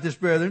think about this,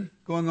 brethren,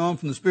 going on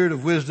from the spirit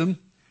of wisdom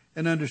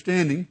and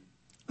understanding,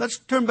 let's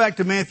turn back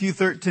to Matthew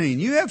 13.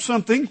 You have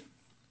something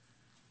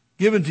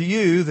given to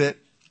you that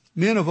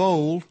men of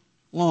old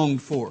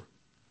longed for.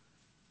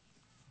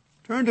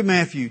 Turn to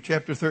Matthew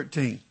chapter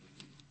 13.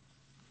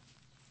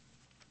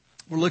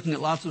 We're looking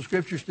at lots of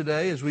scriptures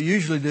today, as we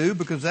usually do,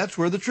 because that's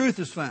where the truth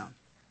is found.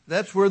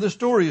 That's where the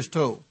story is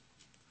told.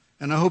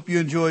 And I hope you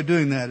enjoy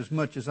doing that as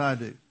much as I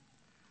do.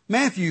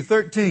 Matthew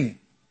 13.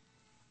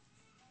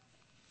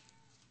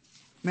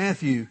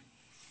 Matthew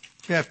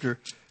chapter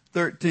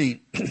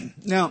 13.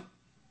 Now,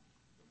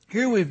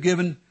 here we've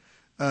given,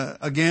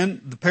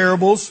 again, the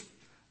parables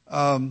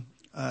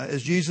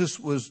as Jesus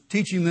was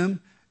teaching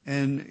them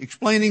and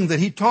explaining that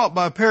He taught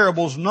by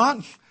parables,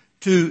 not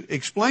to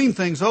explain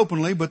things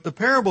openly, but the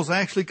parables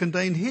actually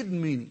contained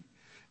hidden meaning,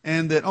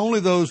 and that only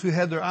those who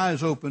had their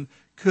eyes open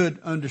could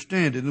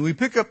understand it. And we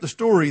pick up the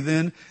story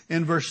then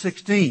in verse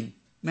 16.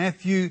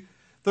 Matthew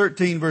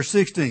 13, verse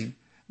 16.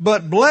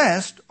 But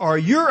blessed are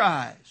your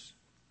eyes,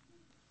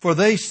 for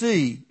they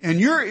see,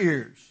 and your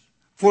ears,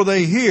 for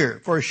they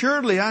hear. For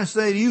assuredly I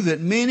say to you that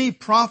many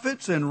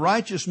prophets and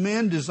righteous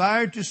men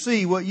desired to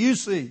see what you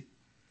see,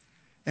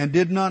 and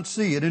did not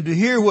see it, and to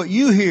hear what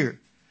you hear,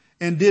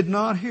 and did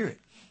not hear it.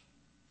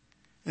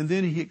 And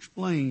then He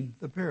explained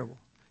the parable.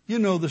 You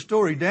know the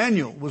story.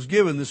 Daniel was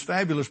given this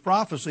fabulous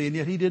prophecy, and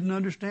yet he didn't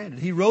understand it.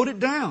 He wrote it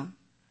down,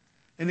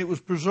 and it was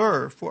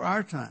preserved for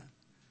our time.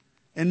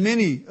 And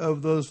many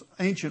of those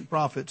ancient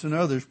prophets and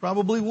others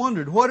probably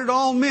wondered what it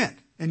all meant.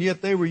 And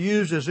yet they were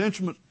used as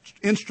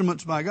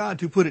instruments by God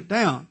to put it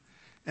down.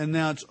 And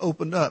now it's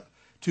opened up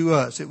to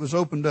us. It was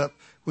opened up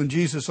when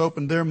Jesus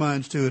opened their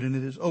minds to it, and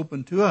it is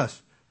opened to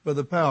us by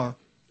the power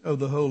of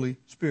the Holy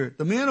Spirit.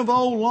 The men of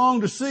old long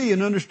to see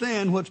and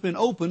understand what's been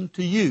opened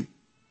to you.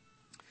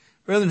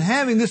 Brethren,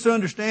 having this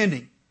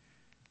understanding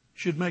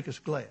should make us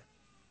glad.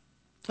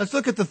 Let's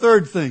look at the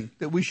third thing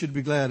that we should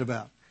be glad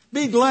about.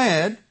 Be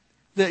glad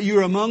that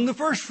you're among the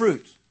first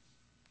fruits.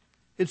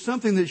 It's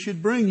something that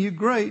should bring you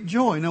great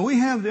joy. Now, we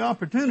have the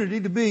opportunity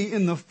to be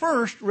in the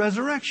first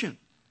resurrection.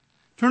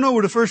 Turn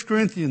over to 1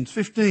 Corinthians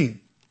 15,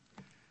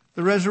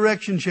 the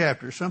resurrection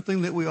chapter,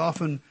 something that we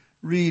often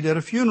read at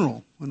a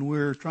funeral when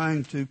we're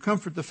trying to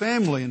comfort the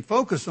family and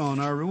focus on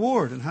our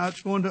reward and how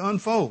it's going to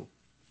unfold.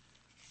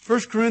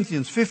 1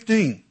 Corinthians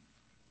 15,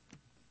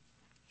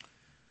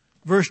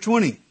 verse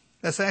 20.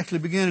 That's actually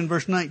beginning in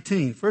verse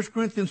 19. 1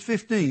 Corinthians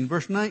 15,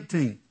 verse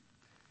 19.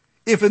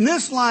 If in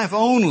this life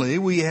only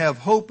we have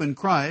hope in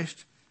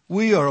Christ,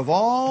 we are of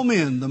all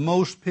men the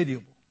most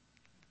pitiable.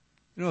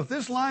 You know, if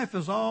this life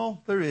is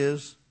all there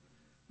is,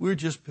 we're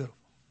just pitiful.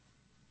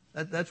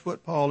 That's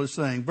what Paul is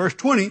saying. Verse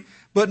 20,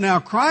 but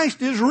now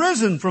Christ is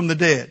risen from the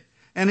dead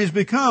and has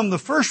become the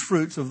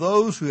firstfruits of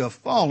those who have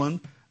fallen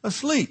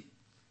asleep.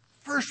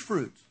 First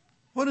fruits.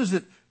 What is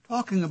it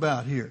talking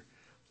about here?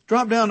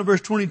 Drop down to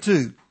verse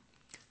 22.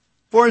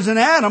 For as in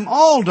Adam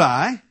all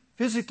die,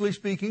 physically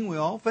speaking, we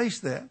all face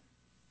that.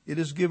 It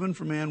is given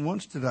for man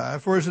once to die.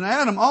 For as in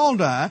Adam all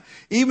die,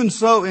 even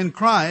so in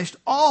Christ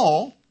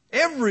all,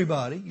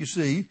 everybody, you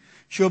see,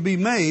 shall be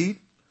made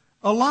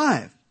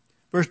alive.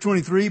 Verse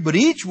 23, but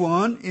each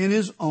one in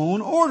his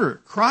own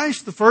order.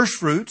 Christ the first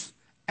fruits,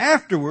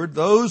 afterward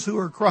those who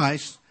are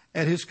Christ's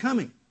at his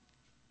coming.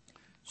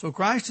 So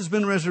Christ has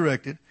been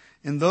resurrected,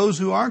 and those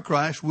who are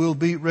Christ will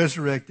be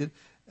resurrected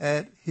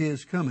at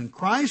his coming.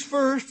 Christ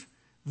first,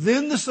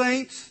 then the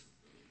saints,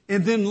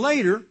 and then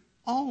later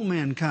all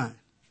mankind.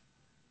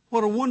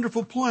 What a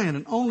wonderful plan,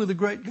 and only the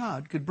great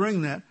God could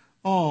bring that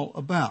all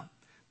about.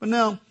 But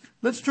now,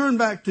 let's turn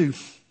back to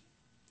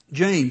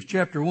James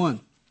chapter 1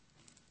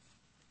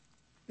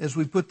 as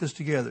we put this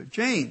together.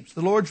 James,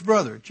 the Lord's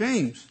brother.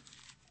 James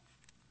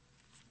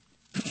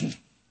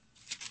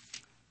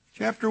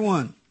chapter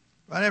 1,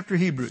 right after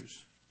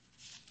Hebrews.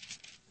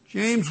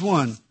 James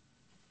 1,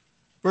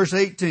 verse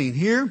 18.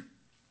 Here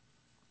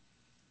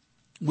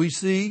we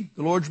see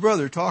the Lord's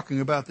brother talking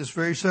about this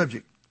very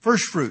subject.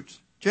 First fruits.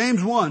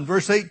 James 1,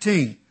 verse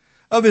 18.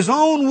 Of his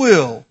own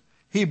will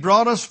he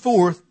brought us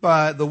forth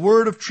by the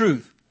word of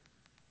truth,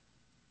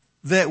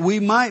 that we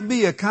might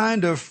be a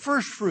kind of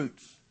first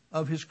fruits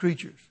of his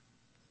creatures.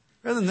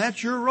 Brethren,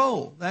 that's your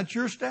role. That's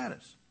your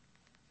status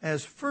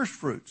as first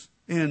fruits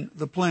in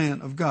the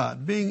plan of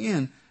God, being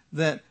in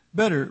that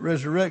better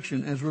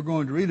resurrection as we're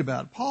going to read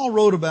about. Paul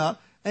wrote about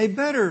a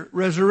better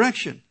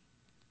resurrection.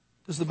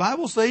 Does the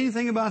Bible say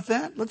anything about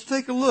that? Let's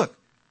take a look.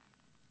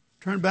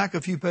 Turn back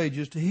a few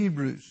pages to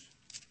Hebrews.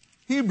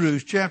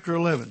 Hebrews chapter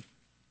 11.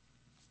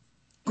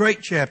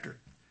 Great chapter.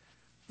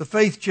 The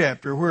faith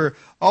chapter where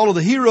all of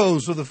the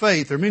heroes of the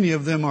faith, or many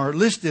of them, are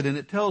listed, and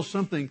it tells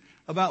something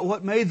about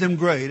what made them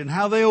great and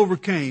how they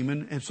overcame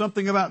and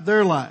something about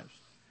their lives.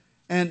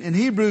 And in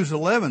Hebrews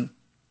 11,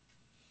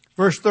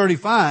 verse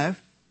 35,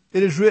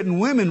 it is written,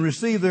 women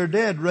received their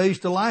dead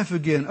raised to life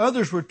again.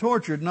 Others were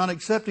tortured, not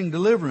accepting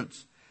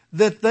deliverance,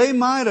 that they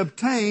might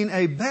obtain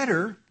a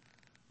better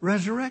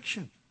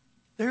resurrection.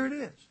 There it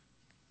is.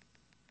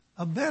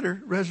 A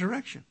better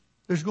resurrection.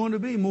 There's going to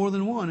be more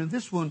than one, and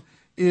this one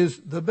is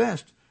the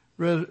best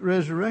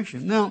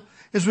resurrection. Now,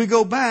 as we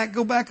go back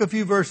a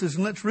few verses,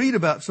 and let's read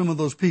about some of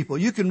those people.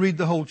 You can read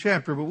the whole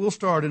chapter, but we'll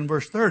start in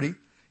verse 30.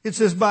 It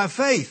says, by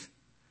faith,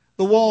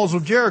 the walls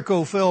of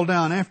Jericho fell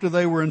down after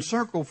they were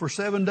encircled for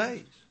 7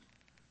 days.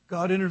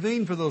 God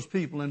intervened for those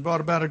people and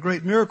brought about a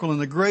great miracle. In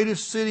the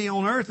greatest city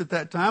on earth at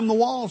that time, the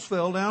walls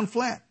fell down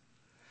flat.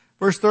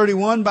 Verse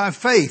 31, by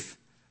faith,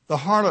 the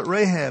harlot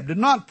Rahab did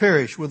not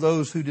perish with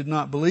those who did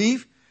not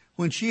believe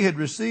when she had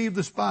received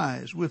the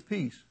spies with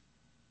peace.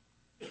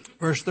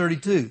 Verse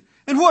 32,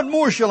 and what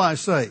more shall I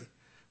say?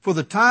 For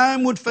the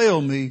time would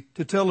fail me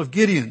to tell of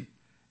Gideon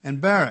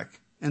and Barak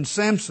and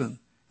Samson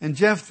and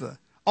Jephthah,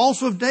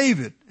 also of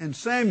David and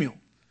Samuel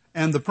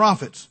and the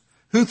prophets,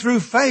 who through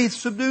faith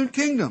subdued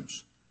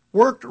kingdoms,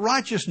 worked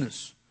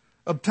righteousness,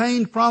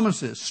 obtained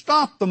promises,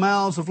 stopped the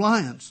mouths of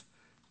lions,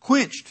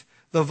 quenched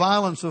the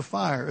violence of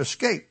fire,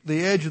 escaped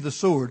the edge of the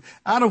sword,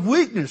 out of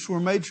weakness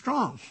were made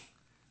strong,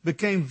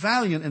 became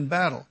valiant in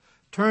battle,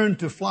 turned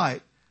to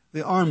flight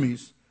the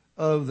armies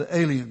of the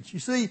aliens. You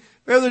see,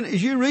 brethren,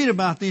 as you read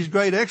about these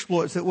great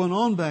exploits that went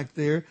on back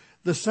there,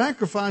 the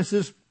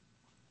sacrifices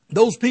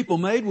those people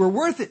made were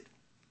worth it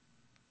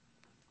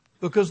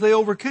because they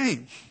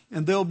overcame,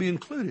 and they'll be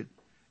included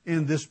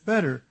in this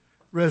better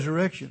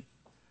resurrection.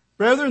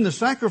 Brethren, the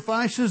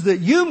sacrifices that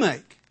you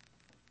make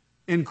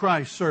in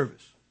Christ's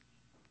service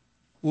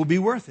will be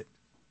worth it.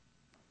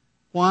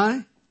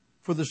 Why?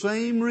 For the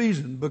same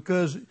reason,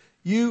 because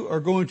you are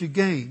going to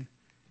gain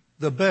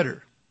the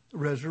better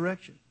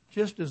resurrection.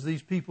 Just as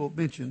these people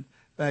mentioned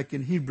back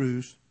in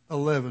Hebrews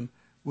 11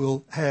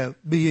 will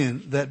be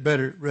in that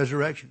better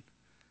resurrection.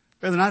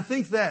 Brethren, I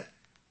think that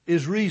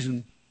is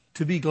reason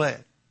to be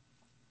glad.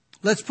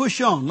 Let's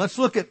push on. Let's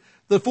look at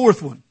the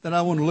fourth one that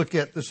I want to look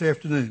at this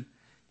afternoon.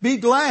 Be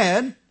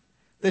glad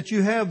that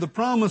you have the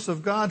promise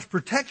of God's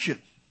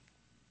protection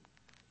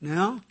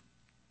now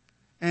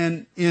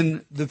and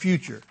in the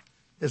future.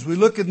 As we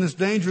look in this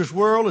dangerous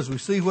world, as we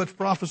see what's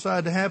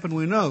prophesied to happen,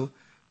 we know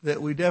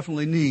that we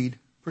definitely need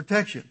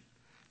protection.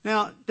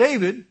 Now,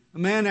 David, a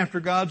man after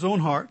God's own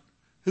heart,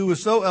 who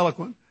was so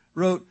eloquent,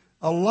 wrote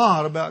a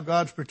lot about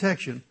God's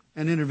protection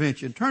and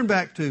intervention. Turn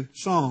back to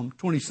Psalm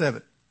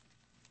 27.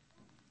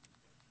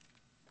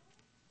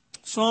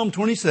 Psalm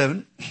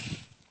 27.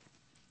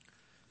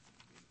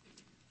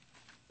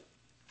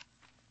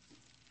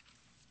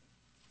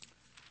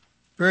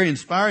 Very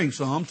inspiring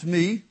psalm to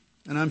me,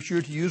 and I'm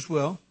sure to you as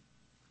well.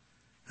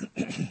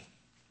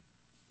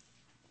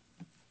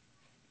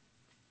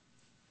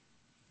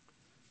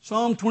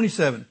 Psalm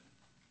 27,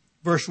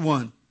 verse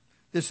 1.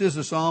 This is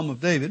a psalm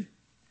of David.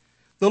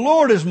 The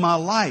Lord is my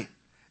light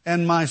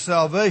and my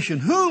salvation.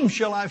 Whom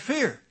shall I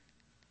fear?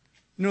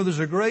 You know, there's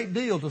a great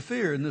deal to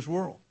fear in this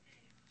world.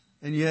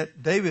 And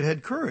yet David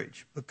had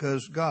courage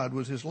because God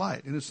was his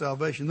light and his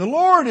salvation. The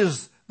Lord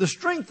is the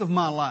strength of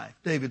my life,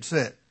 David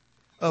said.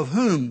 Of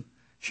whom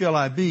shall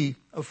I be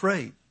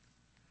afraid?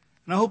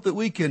 And I hope that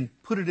we can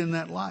put it in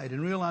that light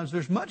and realize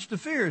there's much to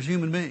fear as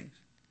human beings.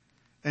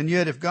 And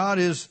yet if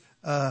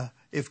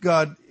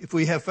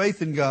we have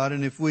faith in God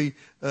and if we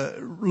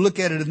look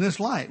at it in this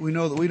light, we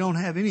know that we don't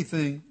have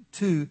anything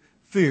to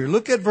fear.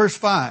 Look at verse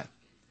 5.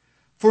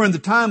 For in the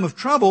time of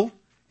trouble,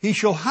 he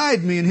shall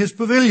hide me in his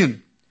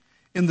pavilion.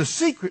 In the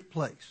secret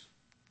place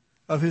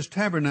of his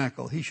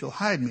tabernacle, he shall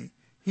hide me.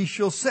 He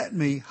shall set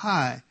me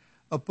high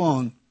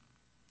upon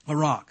a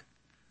rock.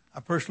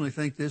 I personally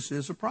think this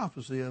is a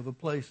prophecy of a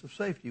place of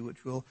safety,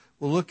 which we'll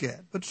look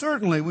at. But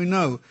certainly we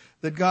know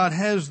that God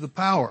has the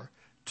power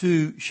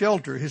to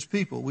shelter his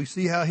people. We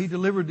see how he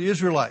delivered the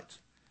Israelites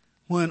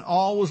when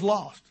all was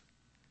lost.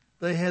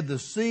 They had the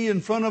sea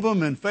in front of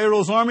them and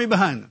Pharaoh's army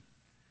behind them.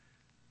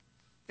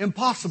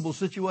 Impossible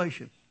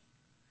situation.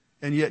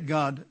 And yet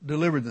God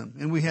delivered them.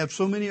 And we have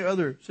so many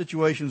other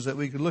situations that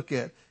we could look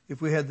at if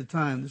we had the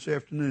time this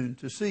afternoon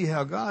to see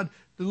how God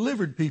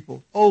delivered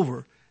people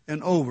over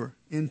and over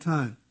in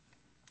time.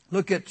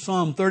 Look at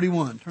Psalm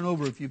 31. Turn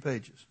over a few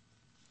pages.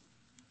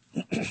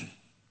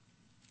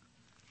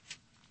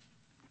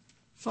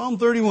 Psalm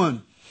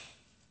 31.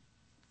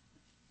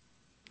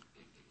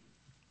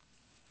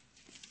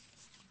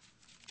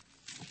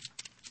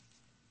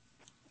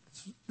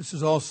 This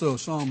is also a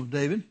Psalm of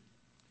David.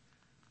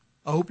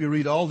 I hope you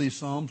read all these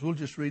Psalms. We'll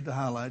just read the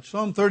highlights.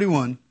 Psalm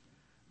 31,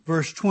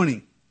 verse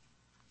 20.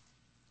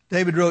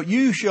 David wrote,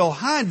 "You shall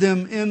hide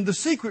them in the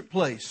secret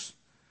place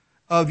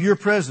of your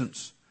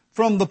presence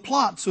from the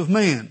plots of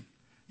man.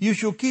 You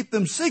shall keep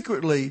them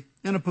secretly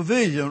in a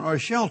pavilion or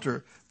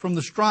shelter from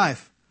the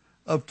strife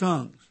of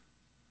tongues."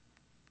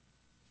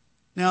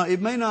 Now, it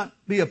may not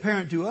be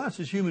apparent to us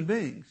as human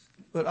beings,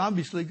 but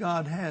obviously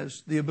God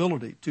has the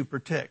ability to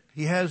protect.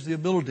 He has the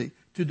ability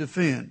to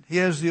defend. He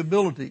has the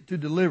ability to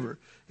deliver.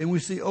 And we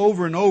see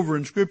over and over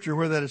in Scripture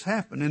where that has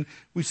happened. And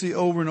we see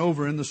over and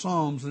over in the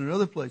Psalms and in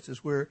other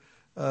places where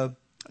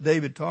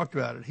David talked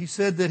about it. He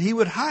said that he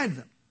would hide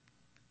them.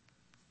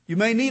 You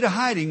may need a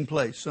hiding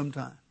place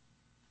sometime.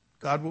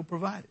 God will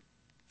provide it.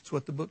 That's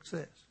what the book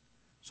says.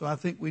 So I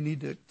think we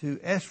need to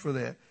ask for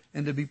that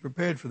and to be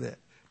prepared for that.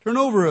 Turn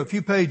over a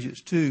few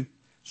pages to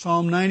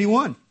Psalm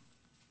 91.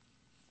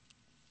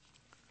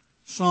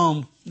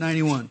 Psalm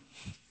 91.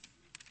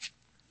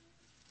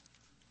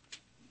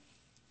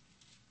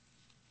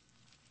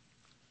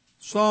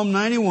 Psalm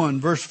 91,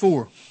 verse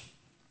 4.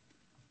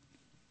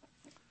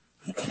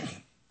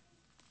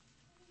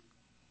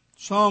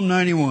 Psalm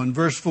 91,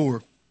 verse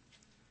 4.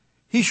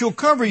 He shall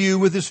cover you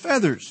with his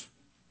feathers.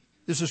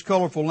 This is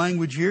colorful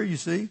language here, you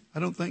see. I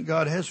don't think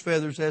God has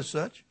feathers as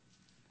such.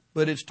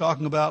 But it's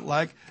talking about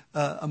like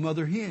a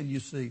mother hen, you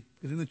see.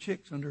 Getting the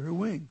chicks under her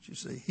wings, you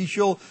see.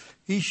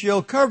 He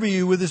shall cover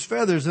you with his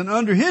feathers, and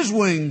under his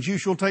wings you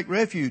shall take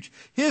refuge.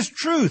 His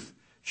truth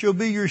shall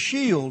be your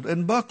shield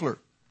and buckler.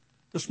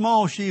 The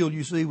small shield,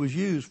 you see, was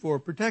used for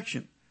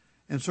protection.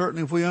 And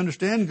certainly if we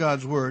understand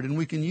God's word and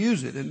we can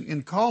use it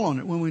and call on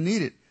it when we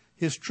need it,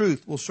 his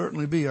truth will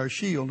certainly be our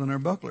shield and our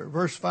buckler.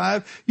 Verse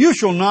 5, you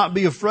shall not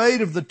be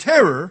afraid of the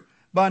terror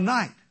by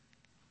night.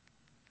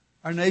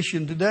 Our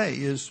nation today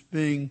is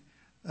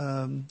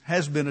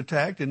has been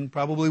attacked and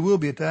probably will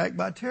be attacked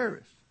by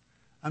terrorists.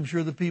 I'm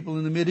sure the people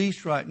in the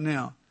Mideast right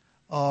now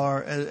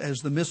are, as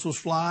the missiles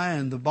fly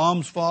and the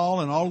bombs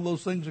fall and all of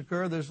those things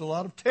occur, there's a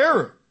lot of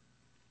terror.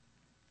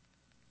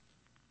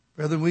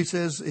 Brethren, it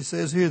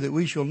says here that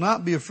we shall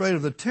not be afraid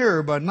of the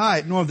terror by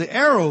night, nor of the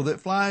arrow that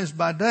flies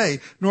by day,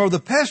 nor of the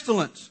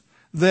pestilence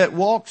that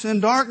walks in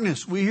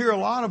darkness. We hear a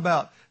lot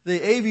about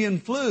the avian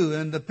flu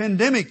and the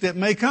pandemic that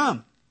may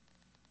come.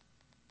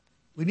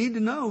 We need to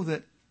know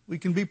that we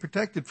can be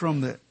protected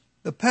from that.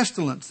 The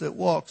pestilence that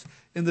walks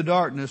in the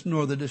darkness,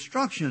 nor the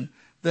destruction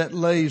that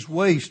lays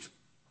waste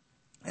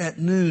at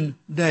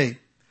noonday.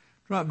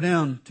 Drop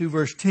down to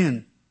verse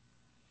 10.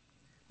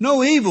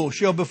 No evil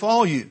shall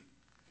befall you,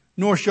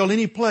 nor shall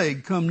any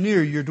plague come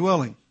near your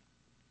dwelling.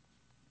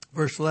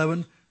 Verse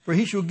 11, for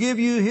he shall give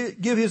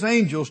his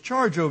angels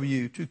charge over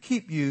you to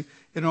keep you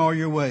in all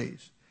your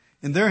ways.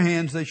 In their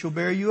hands they shall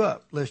bear you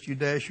up, lest you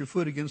dash your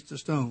foot against a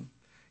stone.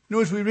 You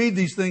know, as we read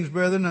these things,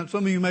 brethren,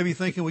 some of you may be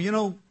thinking, well, you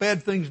know,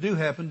 bad things do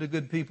happen to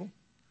good people.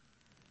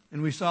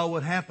 And we saw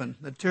what happened,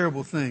 that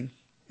terrible thing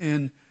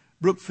in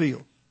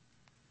Brookfield.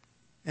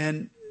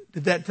 And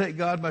did that take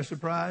God by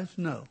surprise?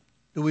 No.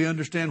 Do we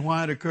understand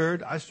why it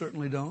occurred? I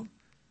certainly don't.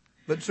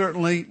 But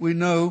certainly we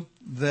know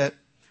that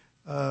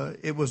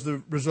it was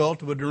the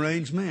result of a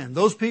deranged man.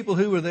 Those people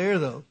who were there,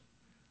 though,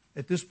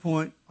 at this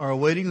point are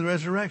awaiting the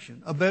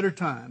resurrection, a better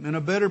time, and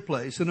a better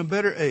place, and a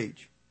better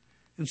age.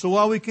 And so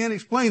while we can't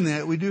explain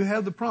that, we do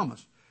have the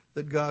promise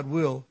that God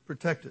will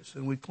protect us,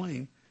 and we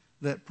claim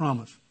that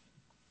promise.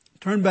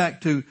 Turn back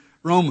to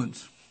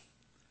Romans.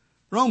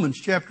 Romans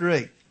chapter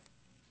 8,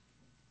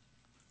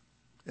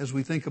 as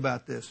we think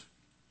about this.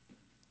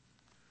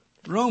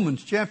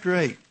 Romans chapter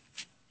 8,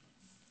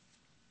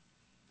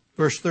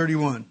 verse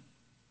 31.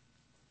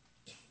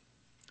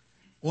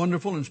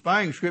 Wonderful,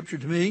 inspiring scripture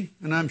to me,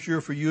 and I'm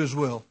sure for you as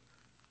well.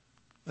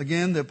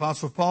 Again, the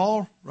Apostle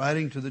Paul,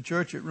 writing to the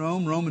church at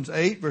Rome, Romans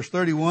 8, verse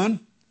 31.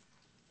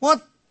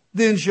 What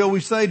then shall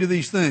we say to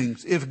these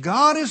things? If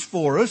God is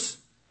for us,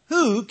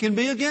 who can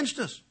be against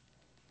us?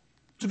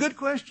 It's a good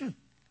question.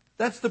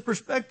 That's the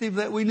perspective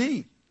that we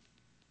need.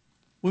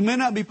 We may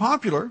not be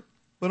popular,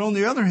 but on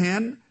the other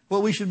hand,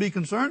 what we should be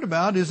concerned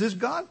about is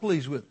God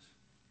pleased with us?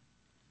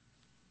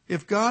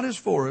 If God is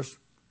for us,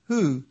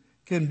 who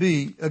can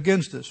be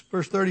against us?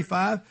 Verse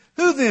 35,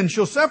 who then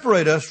shall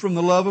separate us from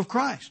the love of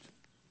Christ?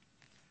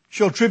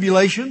 Shall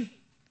tribulation,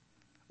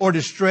 or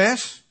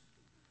distress,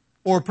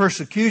 or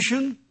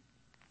persecution,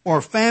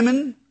 or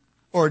famine,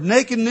 or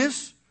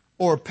nakedness,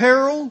 or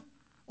peril,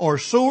 or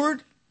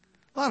sword?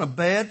 A lot of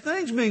bad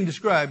things being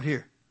described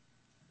here.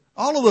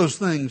 All of those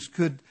things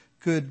could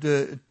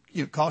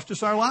cost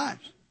us our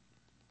lives.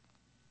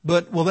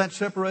 But will that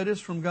separate us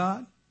from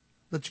God?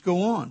 Let's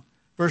go on.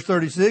 Verse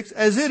 36,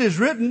 as it is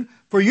written,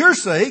 for your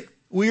sake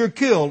we are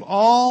killed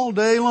all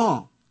day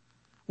long.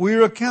 We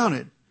are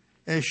accounted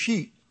as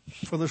sheep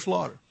for the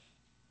slaughter.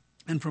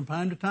 And from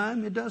time to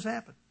time, it does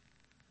happen.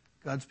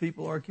 God's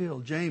people are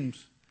killed.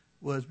 James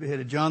was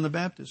beheaded. John the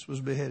Baptist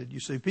was beheaded. You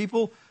see,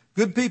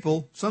 good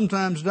people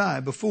sometimes die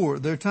before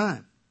their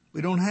time.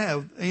 We don't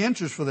have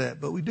answers for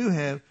that, but we do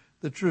have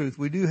the truth.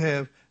 We do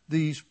have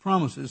these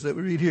promises that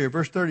we read here.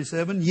 Verse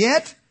 37,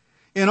 yet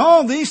in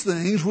all these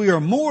things we are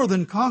more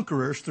than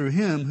conquerors through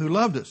him who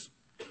loved us.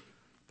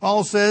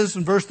 Paul says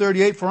in verse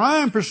 38, for I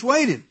am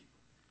persuaded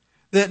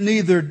that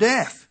neither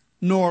death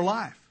nor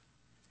life,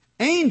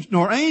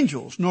 nor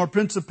angels, nor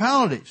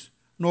principalities,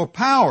 nor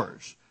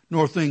powers,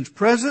 nor things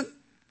present,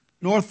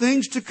 nor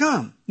things to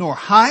come, nor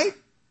height,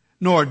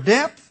 nor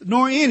depth,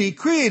 nor any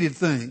created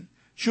thing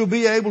shall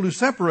be able to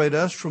separate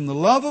us from the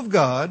love of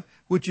God,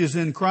 which is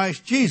in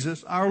Christ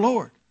Jesus our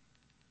Lord.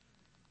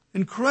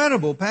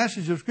 Incredible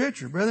passage of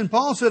Scripture. Brethren,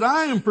 Paul said,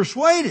 I am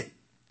persuaded.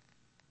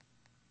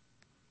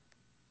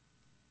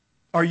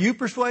 Are you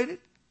persuaded?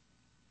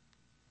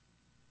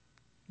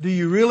 Do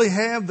you really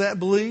have that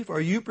belief? Are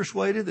you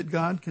persuaded that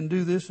God can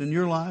do this in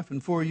your life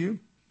and for you?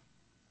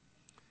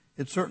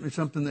 It's certainly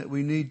something that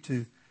we need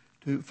to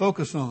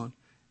focus on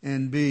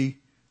and be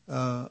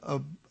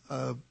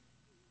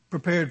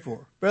prepared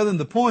for. Brethren,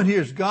 the point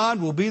here is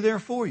God will be there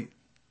for you.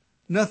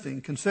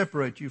 Nothing can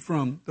separate you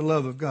from the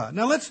love of God.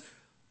 Now let's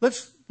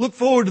look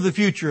forward to the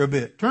future a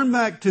bit. Turn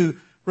back to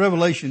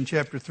Revelation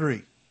chapter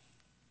 3.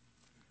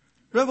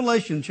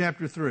 Revelation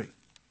chapter 3.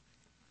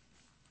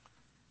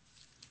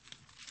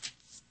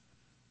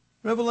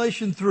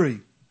 Revelation 3,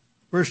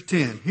 verse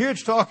 10. Here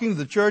it's talking to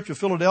the church of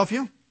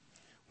Philadelphia.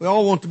 We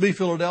all want to be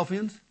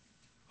Philadelphians.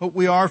 Hope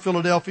we are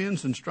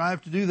Philadelphians and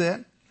strive to do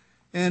that.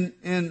 And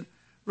in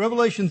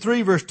Revelation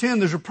 3, verse 10,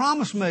 there's a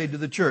promise made to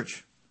the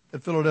church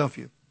at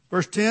Philadelphia.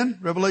 Verse 10,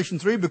 Revelation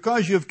 3,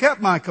 because you have kept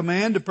my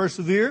command to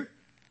persevere.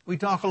 We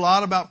talk a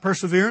lot about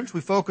perseverance. We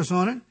focus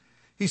on it.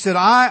 He said,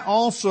 I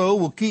also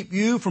will keep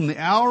you from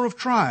the hour of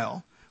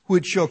trial,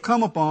 which shall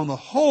come upon the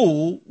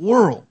whole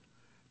world,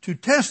 to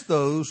test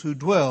those who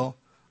dwell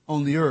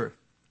on the earth.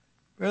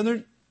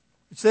 Brethren,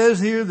 it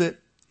says here that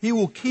he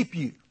will keep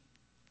you.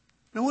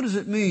 Now what does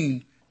it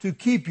mean to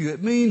keep you?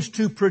 It means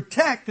to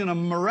protect in a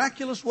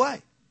miraculous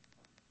way.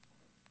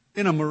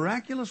 In a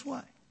miraculous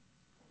way.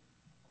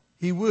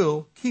 He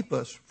will keep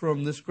us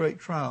from this great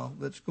trial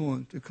that's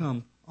going to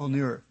come on the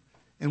earth.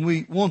 And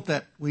we want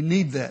that. We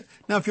need that.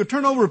 Now if you'll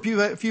turn over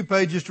a few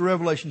pages to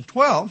Revelation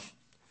 12,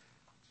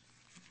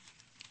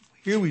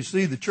 here we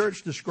see the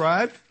church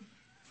described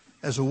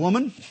as a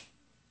woman.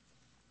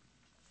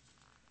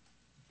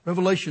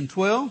 Revelation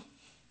 12.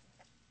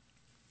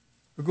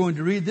 We're going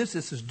to read this.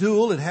 This is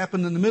dual. It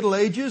happened in the Middle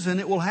Ages and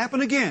it will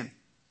happen again.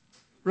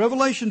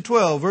 Revelation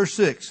 12, verse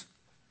 6.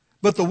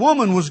 But the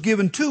woman was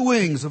given 2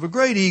 wings of a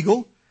great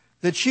eagle,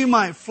 that she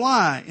might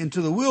fly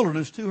into the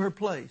wilderness to her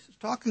place. It's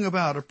talking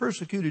about a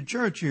persecuted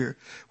church here,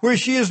 where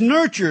she is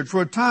nurtured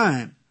for a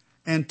time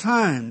and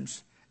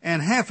times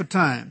and half a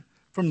time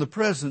from the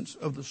presence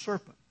of the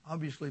serpent.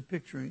 Obviously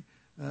picturing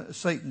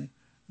Satan,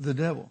 the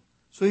devil.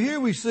 So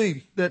here we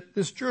see that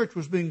this church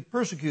was being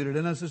persecuted.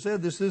 And as I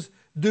said, this is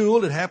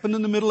dual. It happened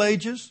in the Middle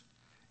Ages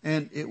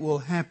and it will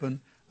happen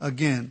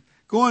again.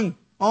 Going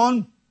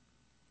on,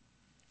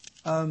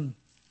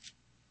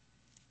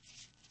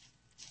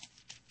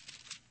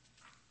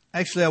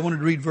 actually, I wanted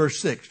to read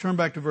verse 6. Turn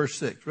back to verse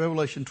 6.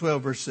 Revelation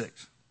 12, verse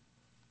 6.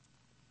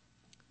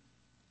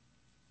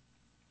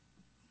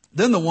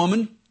 Then the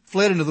woman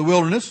fled into the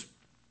wilderness,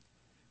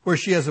 where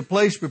she has a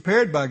place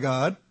prepared by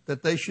God,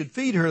 that they should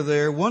feed her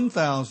there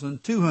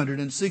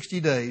 1,260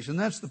 days. And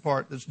that's the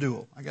part that's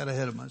dual. I got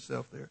ahead of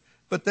myself there.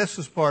 But that's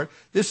this part.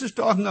 This is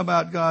talking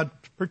about God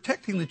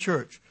protecting the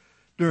church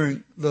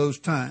during those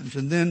times.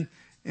 And then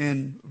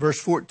in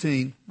verse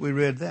 14, we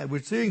read that.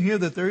 We're seeing here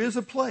that there is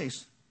a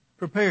place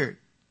prepared.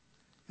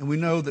 And we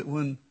know that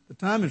when the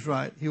time is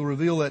right, He'll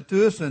reveal that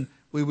to us and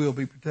we will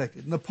be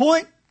protected. And the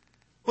point,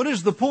 what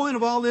is the point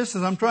of all this,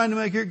 as I'm trying to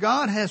make here?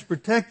 God has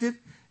protected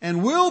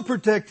and will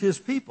protect His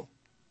people.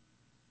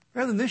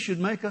 Brethren, this should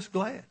make us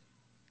glad.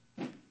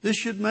 This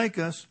should make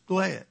us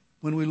glad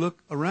when we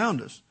look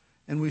around us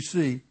and we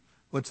see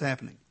what's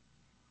happening.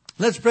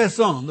 Let's press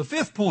on. The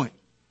fifth point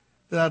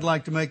that I'd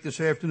like to make this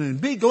afternoon.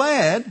 Be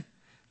glad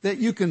that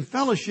you can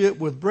fellowship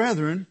with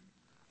brethren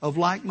of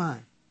like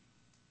mind.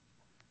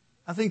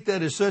 I think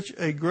that is such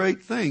a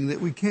great thing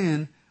that we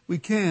can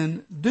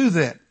do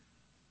that.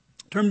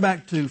 Turn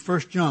back to 1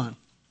 John.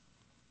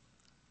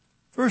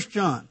 1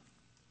 John.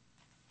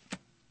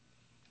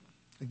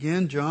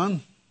 Again,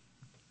 John,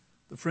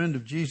 the friend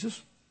of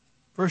Jesus.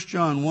 1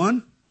 John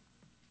 1.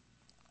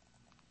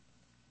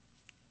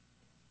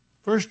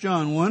 1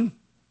 John 1.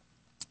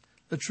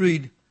 Let's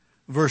read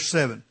verse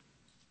 7.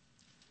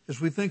 As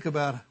we think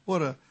about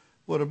what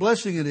a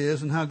blessing it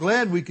is and how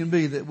glad we can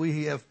be that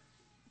we have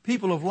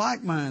people of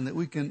like mind that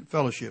we can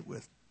fellowship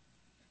with.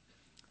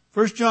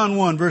 1 John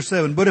 1 verse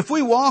 7. But if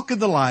we walk in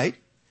the light,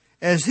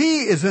 as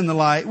He is in the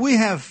light, we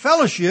have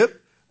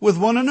fellowship with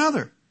one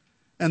another.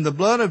 And the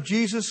blood of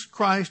Jesus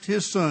Christ,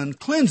 His Son,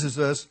 cleanses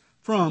us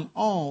from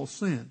all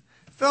sin.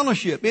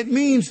 Fellowship, it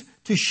means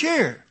to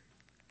share.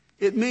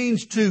 It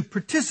means to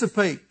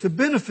participate, to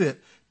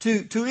benefit,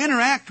 to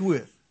interact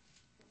with.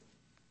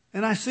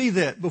 And I see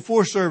that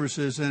before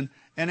services and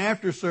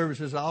after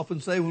services. I often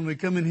say when we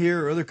come in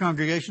here or other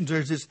congregations,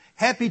 there's this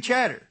happy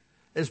chatter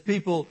as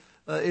people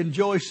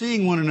enjoy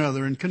seeing one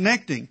another and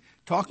connecting,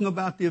 talking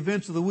about the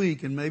events of the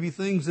week and maybe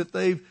things that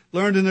they've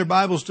learned in their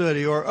Bible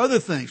study or other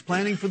things,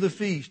 planning for the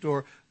feast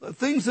or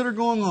things that are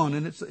going on.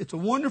 And it's a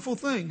wonderful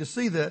thing to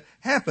see that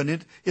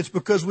happen. It's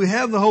because we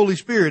have the Holy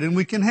Spirit and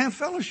we can have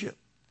fellowship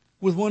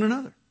with one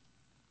another.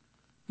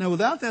 Now,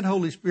 without that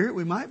Holy Spirit,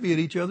 we might be at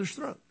each other's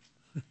throat.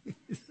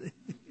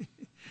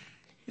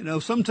 You know,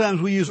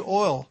 sometimes we use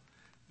oil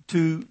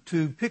to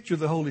picture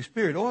the Holy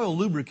Spirit. Oil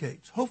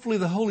lubricates. Hopefully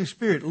the Holy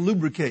Spirit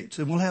lubricates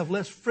and we'll have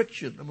less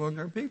friction among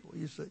our people,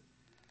 you see.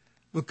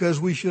 Because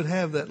we should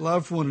have that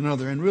love for one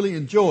another and really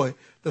enjoy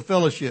the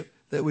fellowship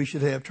that we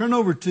should have. Turn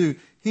over to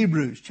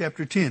Hebrews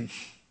chapter 10.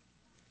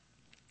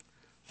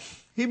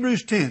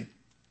 Hebrews 10.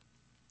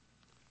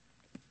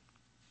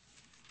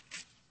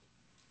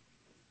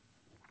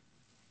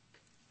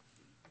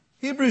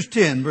 Hebrews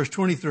 10, verse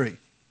 23.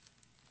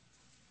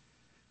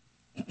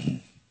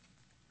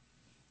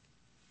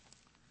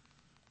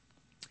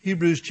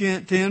 Hebrews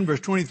 10, verse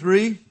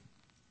 23.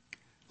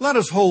 Let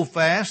us hold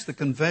fast the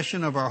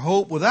confession of our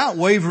hope without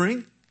wavering.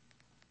 You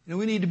know,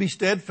 we need to be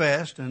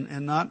steadfast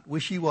and not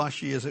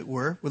wishy-washy, as it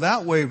were,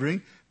 without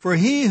wavering. For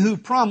He who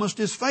promised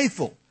is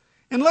faithful.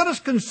 And let us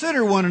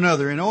consider one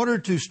another in order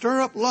to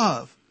stir up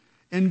love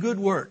and good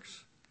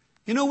works.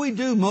 You know, we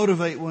do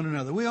motivate one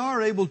another. We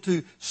are able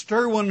to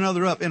stir one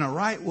another up in a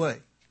right way.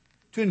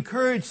 To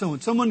encourage someone.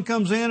 Someone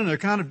comes in and they're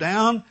kind of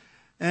down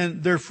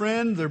and their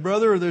friend, their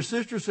brother or their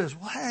sister says,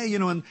 well, hey, you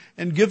know,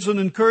 and gives an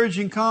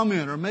encouraging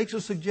comment or makes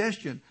a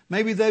suggestion.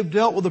 Maybe they've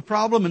dealt with a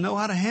problem and know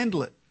how to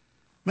handle it.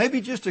 Maybe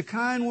just a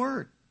kind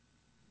word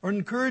or an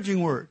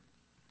encouraging word.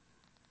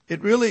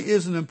 It really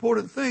is an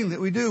important thing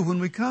that we do when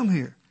we come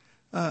here.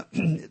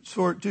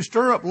 To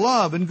stir up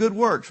love and good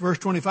works. Verse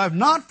 25,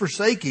 not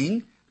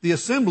forsaking the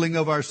assembling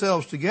of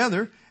ourselves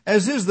together,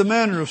 as is the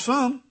manner of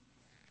some.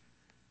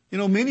 You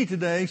know, many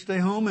today stay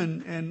home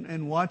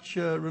and watch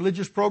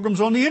religious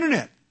programs on the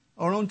internet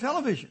or on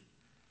television.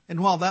 And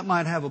while that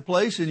might have a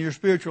place in your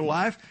spiritual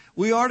life,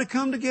 we are to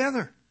come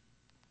together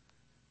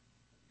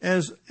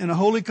as in a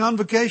holy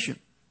convocation.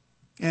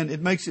 And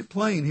it makes it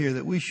plain here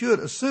that we should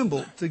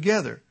assemble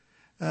together,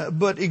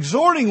 but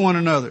exhorting one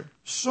another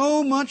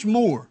so much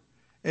more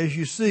as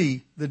you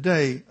see the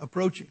day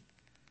approaching.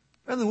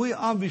 Brethren, we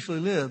obviously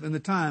live in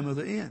the time of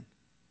the end.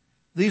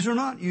 These are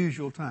not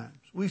usual times.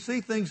 We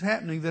see things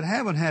happening that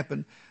haven't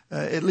happened,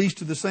 at least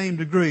to the same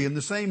degree, in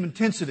the same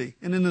intensity,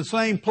 and in the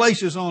same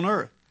places on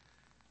earth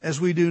as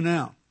we do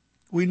now.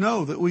 We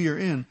know that we are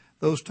in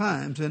those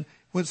times. And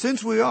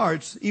since we are,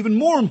 it's even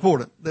more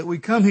important that we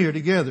come here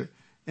together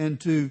and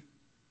to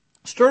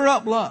stir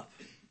up love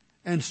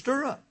and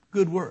stir up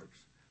good works.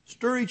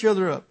 Stir each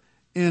other up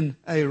in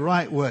a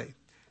right way.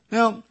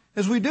 Now,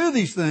 as we do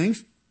these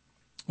things,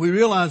 we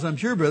realize, I'm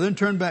sure, brethren,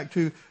 turn back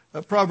to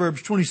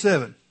Proverbs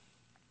 27.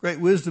 Great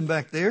wisdom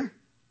back there.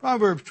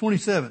 Proverbs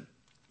 27.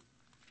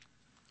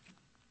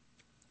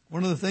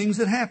 One of the things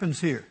that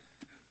happens here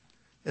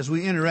as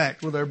we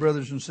interact with our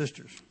brothers and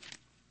sisters.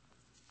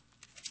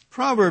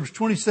 Proverbs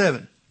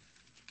 27,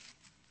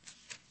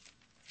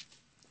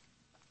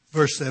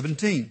 verse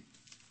 17.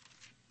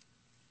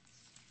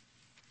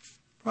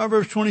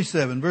 Proverbs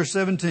 27, verse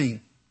 17.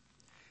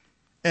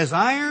 As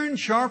iron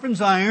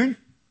sharpens iron,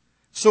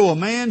 so a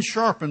man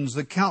sharpens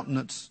the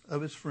countenance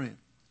of his friend.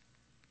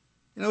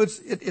 You know,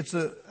 it's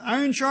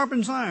iron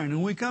sharpens iron. And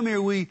when we come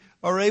here, we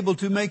are able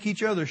to make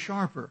each other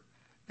sharper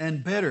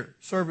and better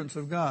servants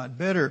of God,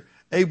 better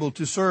able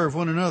to serve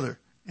one another.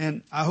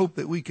 And I hope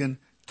that we can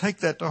take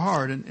that to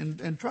heart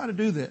and try to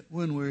do that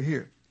when we're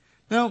here.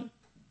 Now,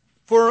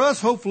 for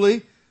us,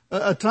 hopefully,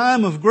 a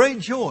time of great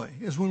joy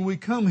is when we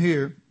come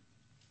here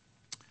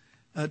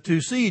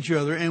to see each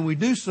other, and we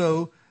do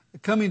so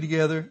coming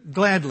together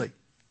gladly.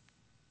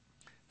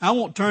 I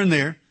won't turn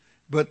there,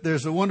 but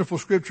there's a wonderful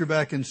scripture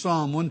back in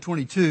Psalm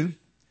 122,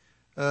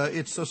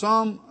 It's a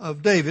psalm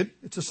of David.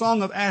 It's a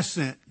song of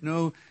ascent. You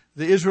know,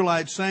 the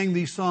Israelites sang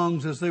these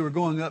songs as they were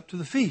going up to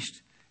the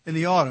feast in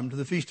the autumn, to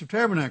the Feast of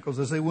Tabernacles,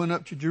 as they went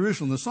up to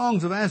Jerusalem, the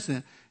songs of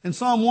ascent. And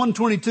Psalm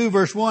 122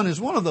 verse 1 is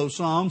one of those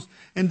psalms.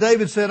 And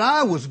David said,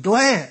 I was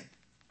glad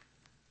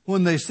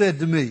when they said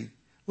to me,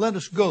 let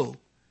us go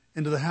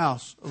into the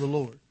house of the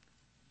Lord.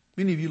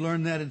 Many of you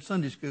learned that in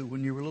Sunday school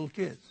when you were little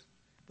kids.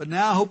 But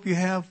now I hope you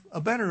have a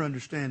better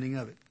understanding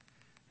of it.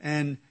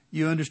 And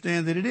you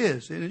understand that it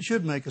is. And it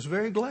should make us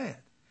very glad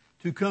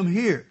to come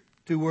here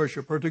to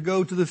worship or to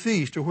go to the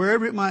feast or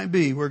wherever it might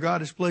be where God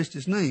has placed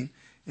His name.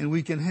 And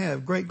we can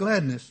have great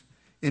gladness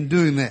in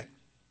doing that.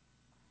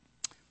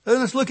 Then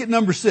let's look at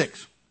number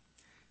 6.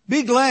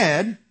 Be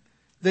glad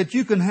that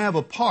you can have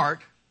a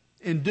part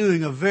in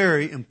doing a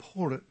very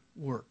important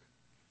work.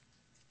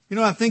 You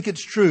know, I think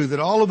it's true that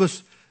all of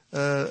us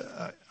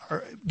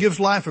gives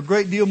life a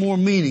great deal more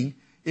meaning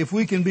if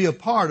we can be a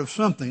part of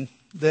something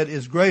that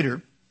is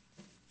greater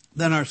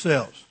than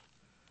ourselves.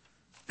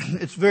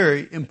 It's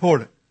very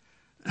important.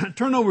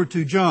 Turn over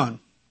to John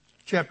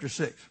chapter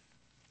 6.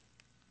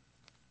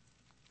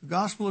 The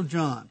Gospel of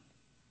John,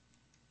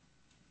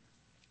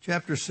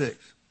 chapter 6.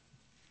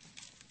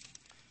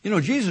 You know,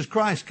 Jesus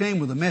Christ came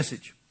with a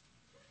message.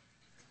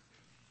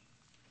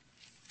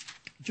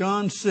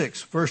 John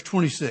 6, verse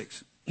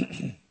 26.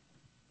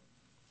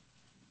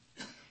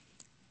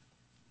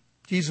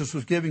 Jesus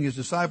was giving His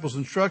disciples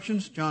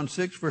instructions. John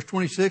 6, verse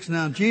 26.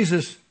 Now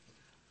Jesus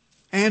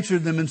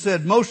answered them and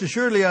said, most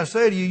assuredly I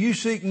say to you, you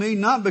seek me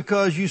not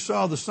because you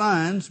saw the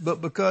signs, but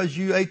because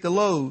you ate the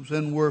loaves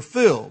and were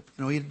filled.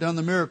 You know, He had done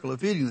the miracle of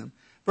feeding them.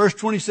 Verse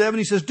 27,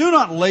 He says, do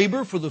not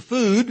labor for the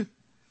food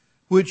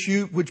which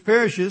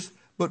perishes,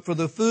 but for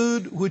the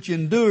food which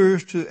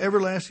endures to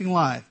everlasting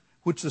life,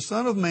 which the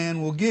Son of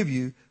Man will give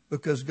you,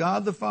 because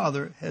God the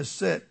Father has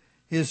set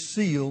His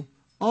seal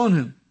on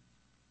Him.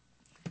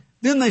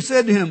 Then they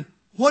said to Him,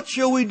 what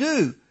shall we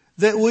do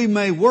that we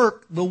may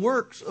work the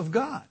works of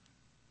God?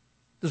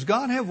 Does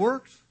God have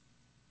works?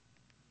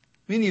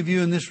 Many of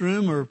you in this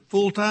room are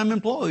full-time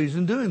employees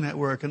in doing that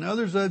work, and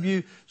others of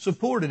you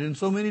support it in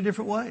so many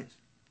different ways.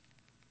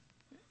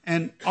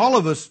 And all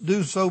of us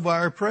do so by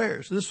our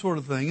prayers, this sort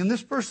of thing. And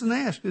this person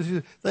asked,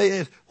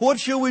 what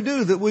shall we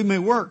do that we may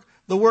work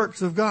the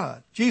works of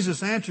God?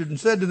 Jesus answered and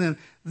said to them,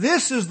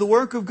 this is the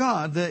work of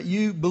God, that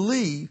you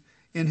believe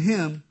in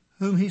Him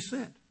whom He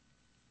sent.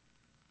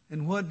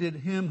 And what did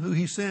Him who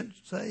He sent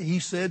say? He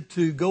said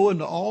to go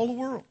into all the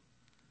world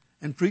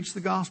and preach the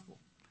gospel.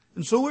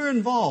 And so we're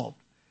involved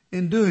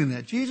in doing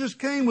that. Jesus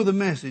came with a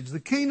message, the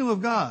kingdom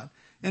of God.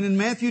 And in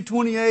Matthew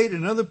 28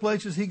 and other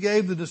places, He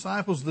gave the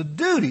disciples the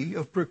duty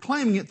of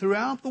proclaiming it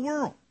throughout the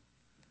world.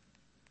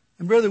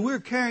 And brother, we're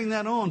carrying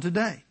that on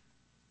today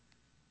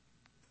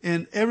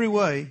in every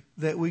way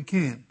that we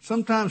can.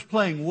 Sometimes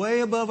playing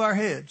way above our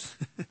heads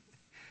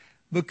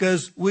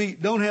because we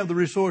don't have the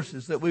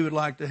resources that we would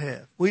like to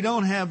have. We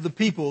don't have the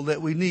people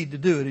that we need to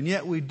do it. And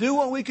yet we do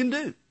what we can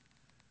do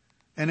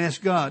and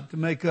ask God to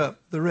make up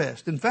the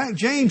rest. In fact,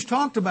 James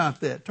talked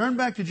about that. Turn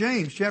back to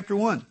James chapter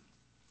 1.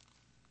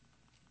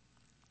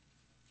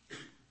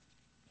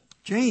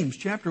 James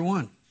chapter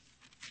 1.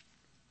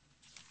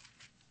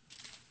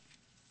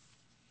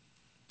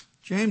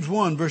 James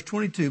 1 verse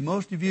 22.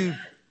 Most of you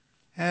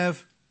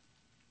have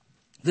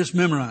this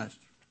memorized.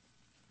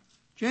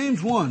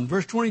 James 1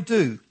 verse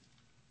 22.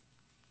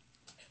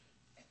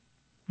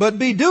 But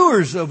be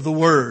doers of the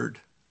word,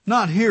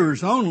 not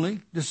hearers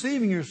only,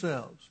 deceiving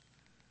yourselves.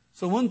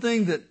 So one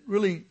thing that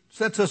really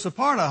sets us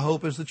apart, I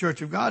hope, as the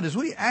Church of God, is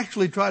we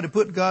actually try to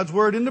put God's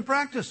Word into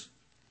practice.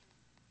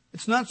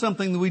 It's not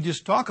something that we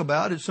just talk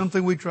about. It's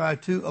something we try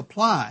to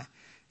apply.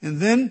 And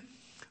then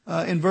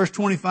in verse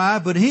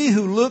 25, but he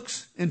who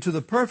looks into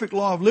the perfect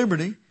law of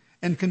liberty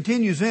and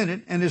continues in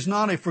it and is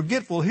not a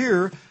forgetful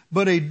hearer,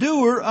 but a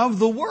doer of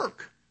the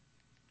work.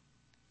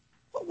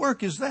 What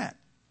work is that?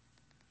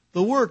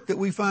 The work that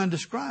we find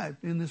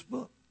described in this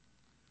book.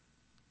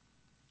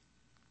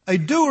 A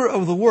doer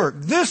of the work.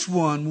 This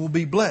one will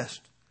be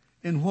blessed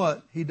in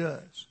what he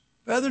does.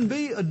 Rather than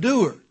be a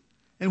doer.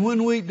 And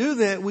when we do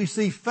that, we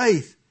see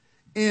faith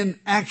in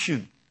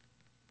action.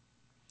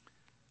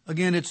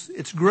 Again,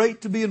 it's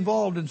great to be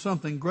involved in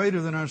something greater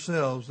than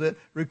ourselves that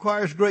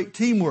requires great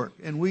teamwork.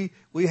 And we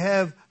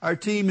have our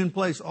team in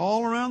place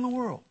all around the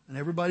world. And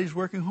everybody's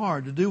working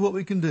hard to do what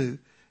we can do.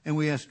 And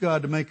we ask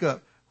God to make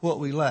up what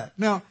we lack.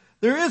 Now,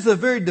 there is a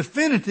very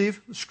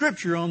definitive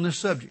scripture on this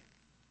subject.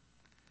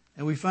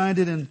 And we find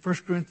it in 1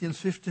 Corinthians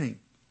 15.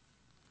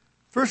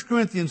 1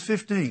 Corinthians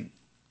 15.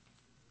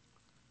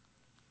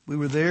 We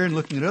were there and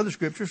looking at other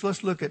scriptures.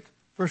 Let's look at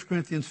 1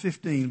 Corinthians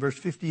 15, verse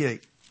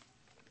 58.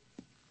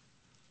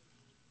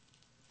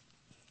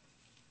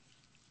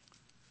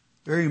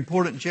 Very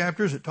important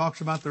chapters. It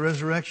talks about the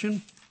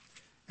resurrection.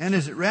 And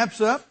as it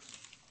wraps up,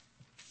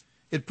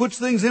 it puts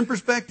things in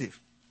perspective.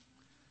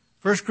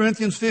 1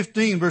 Corinthians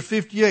 15, verse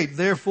 58.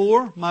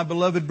 Therefore, my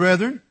beloved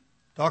brethren,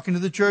 talking to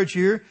the church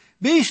here,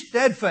 be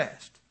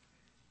steadfast,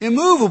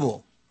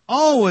 immovable,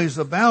 always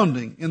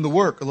abounding in the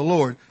work of the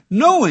Lord,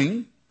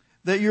 knowing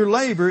that your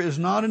labor is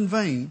not in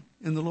vain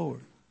in the Lord.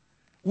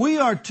 We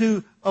are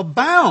to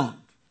abound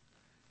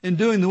in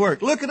doing the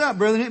work. Look it up,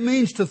 brethren. It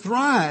means to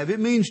thrive. It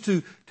means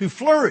to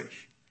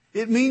flourish.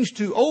 It means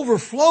to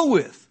overflow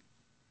with.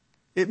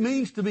 It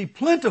means to be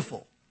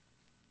plentiful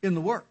in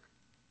the work.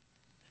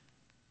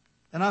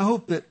 And I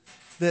hope that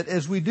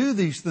as we do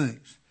these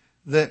things,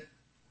 that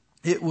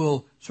it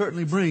will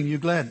certainly bring you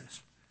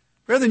gladness.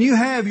 Brethren, you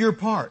have your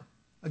part.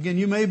 Again,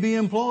 you may be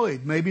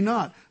employed, maybe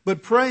not,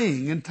 but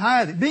praying and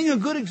tithing, being a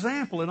good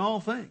example in all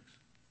things.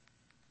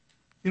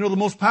 You know, the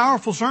most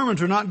powerful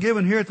sermons are not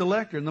given here at the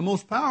lectern. The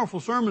most powerful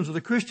sermons of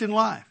the Christian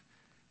life,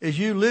 as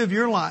you live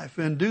your life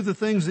and do the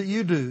things that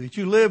you do, as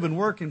you live and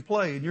work and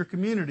play in your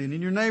community and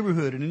in your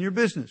neighborhood and in your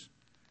business.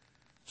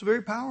 It's a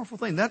very powerful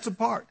thing. That's a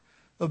part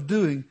of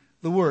doing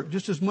the work,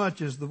 just as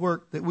much as the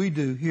work that we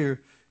do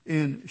here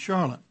in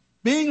Charlotte.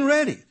 Being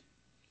ready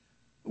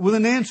with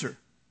an answer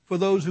for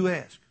those who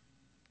ask.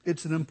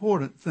 It's an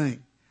important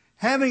thing.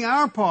 Having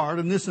our part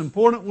in this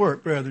important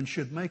work, brethren,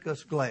 should make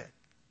us glad.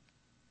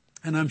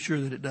 And I'm sure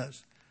that it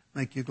does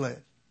make you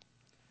glad.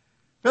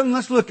 Brethren,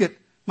 let's look at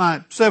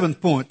my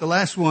seventh point, the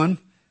last one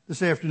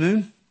this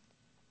afternoon.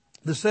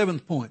 The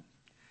seventh point.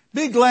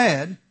 Be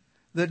glad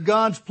that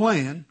God's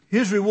plan,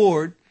 His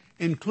reward,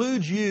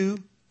 includes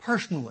you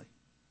personally.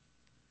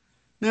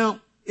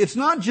 Now, it's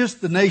not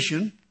just the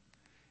nation.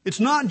 It's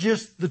not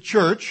just the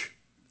church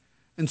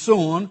and so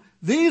on.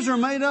 These are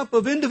made up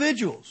of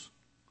individuals,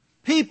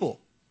 people,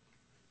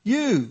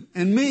 you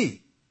and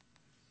me.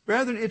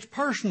 Brethren, it's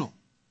personal.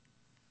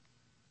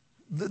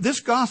 This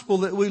gospel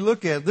that we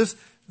look at,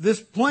 this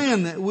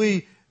plan that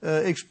we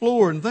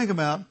explore and think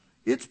about,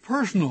 it's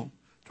personal.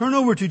 Turn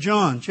over to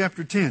John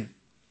chapter 10.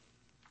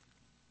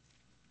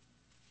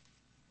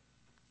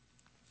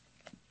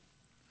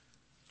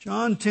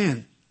 John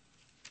 10,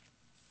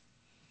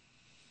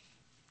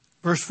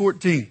 verse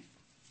 14.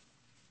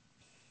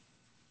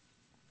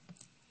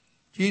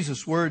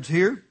 Jesus' words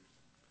here.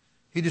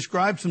 He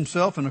describes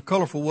himself in a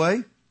colorful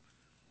way.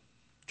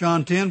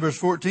 John 10, verse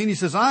 14, he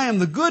says, I am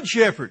the good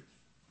shepherd,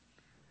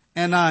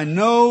 and I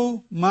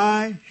know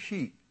my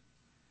sheep,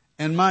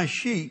 and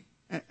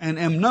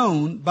am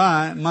known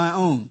by my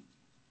own.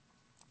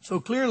 So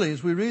clearly,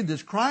 as we read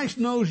this, Christ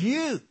knows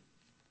you.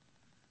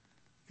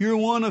 You're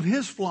one of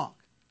His flock.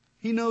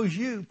 He knows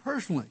you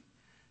personally.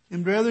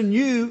 And brethren,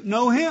 you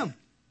know Him.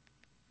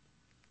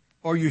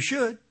 Or you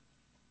should.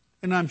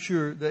 And I'm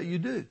sure that you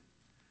do.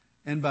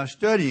 And by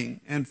studying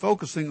and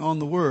focusing on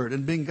the Word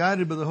and being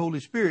guided by the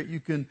Holy Spirit, you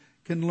can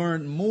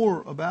learn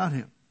more about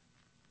Him.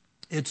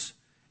 It's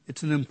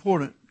an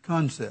important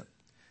concept.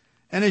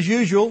 And as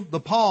usual, the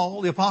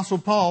Apostle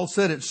Paul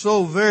said it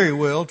so very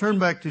well. Turn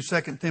back to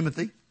 2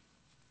 Timothy.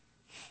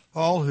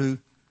 Paul, who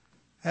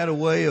had a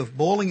way of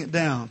boiling it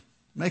down,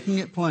 making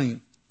it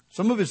plain.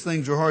 Some of his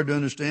things are hard to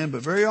understand,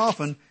 but very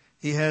often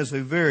he has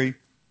a very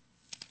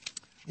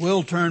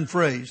well-turned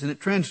phrase, and it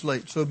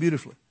translates so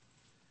beautifully.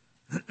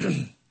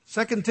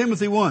 2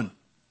 Timothy 1.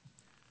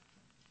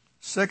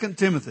 2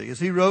 Timothy, as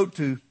he wrote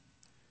to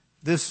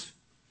this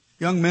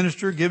young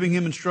minister, giving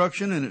him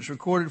instruction, and it's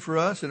recorded for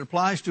us. It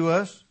applies to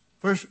us.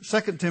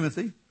 2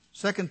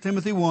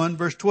 Timothy 1,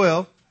 verse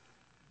 12.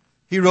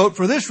 He wrote,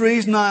 For this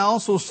reason I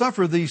also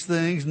suffer these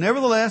things.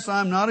 Nevertheless,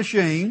 I am not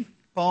ashamed,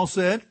 Paul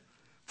said,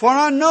 for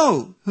I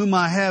know whom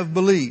I have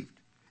believed,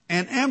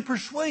 and am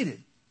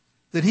persuaded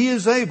that He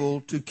is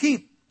able to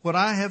keep what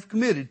I have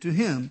committed to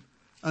Him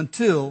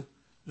until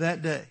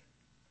that day.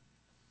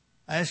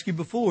 I asked you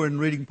before in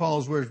reading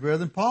Paul's words,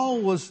 brethren,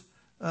 Paul was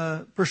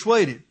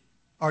persuaded.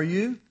 Are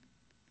you?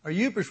 Are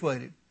you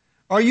persuaded?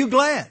 Are you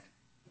glad?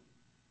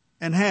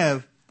 And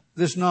have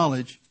this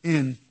knowledge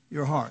in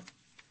your heart.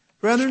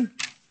 Brethren,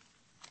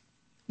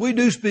 we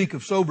do speak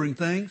of sobering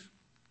things.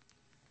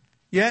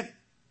 Yet,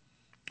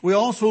 we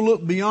also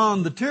look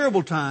beyond the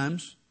terrible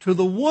times to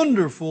the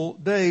wonderful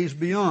days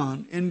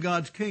beyond in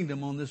God's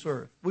kingdom on this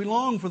earth. We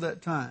long for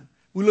that time.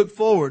 We look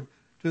forward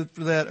for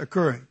that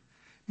occurring.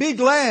 Be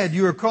glad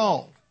you are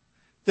called,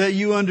 that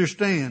you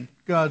understand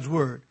God's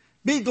Word.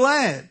 Be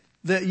glad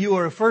that you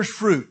are a first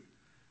fruit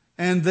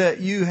and that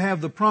you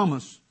have the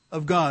promise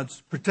of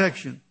God's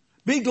protection.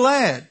 Be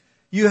glad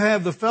you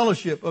have the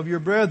fellowship of your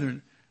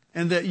brethren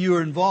and that you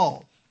are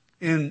involved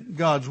in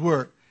God's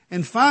work.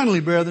 And finally,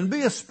 brethren,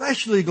 be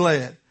especially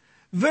glad,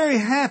 very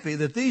happy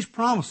that these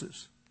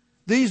promises,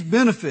 these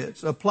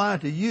benefits apply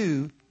to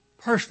you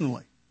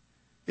personally.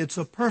 It's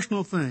a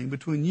personal thing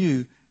between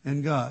you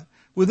and God.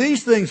 With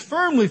these things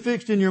firmly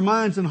fixed in your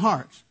minds and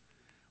hearts,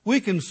 we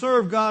can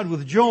serve God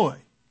with joy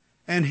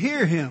and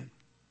hear Him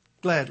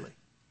gladly.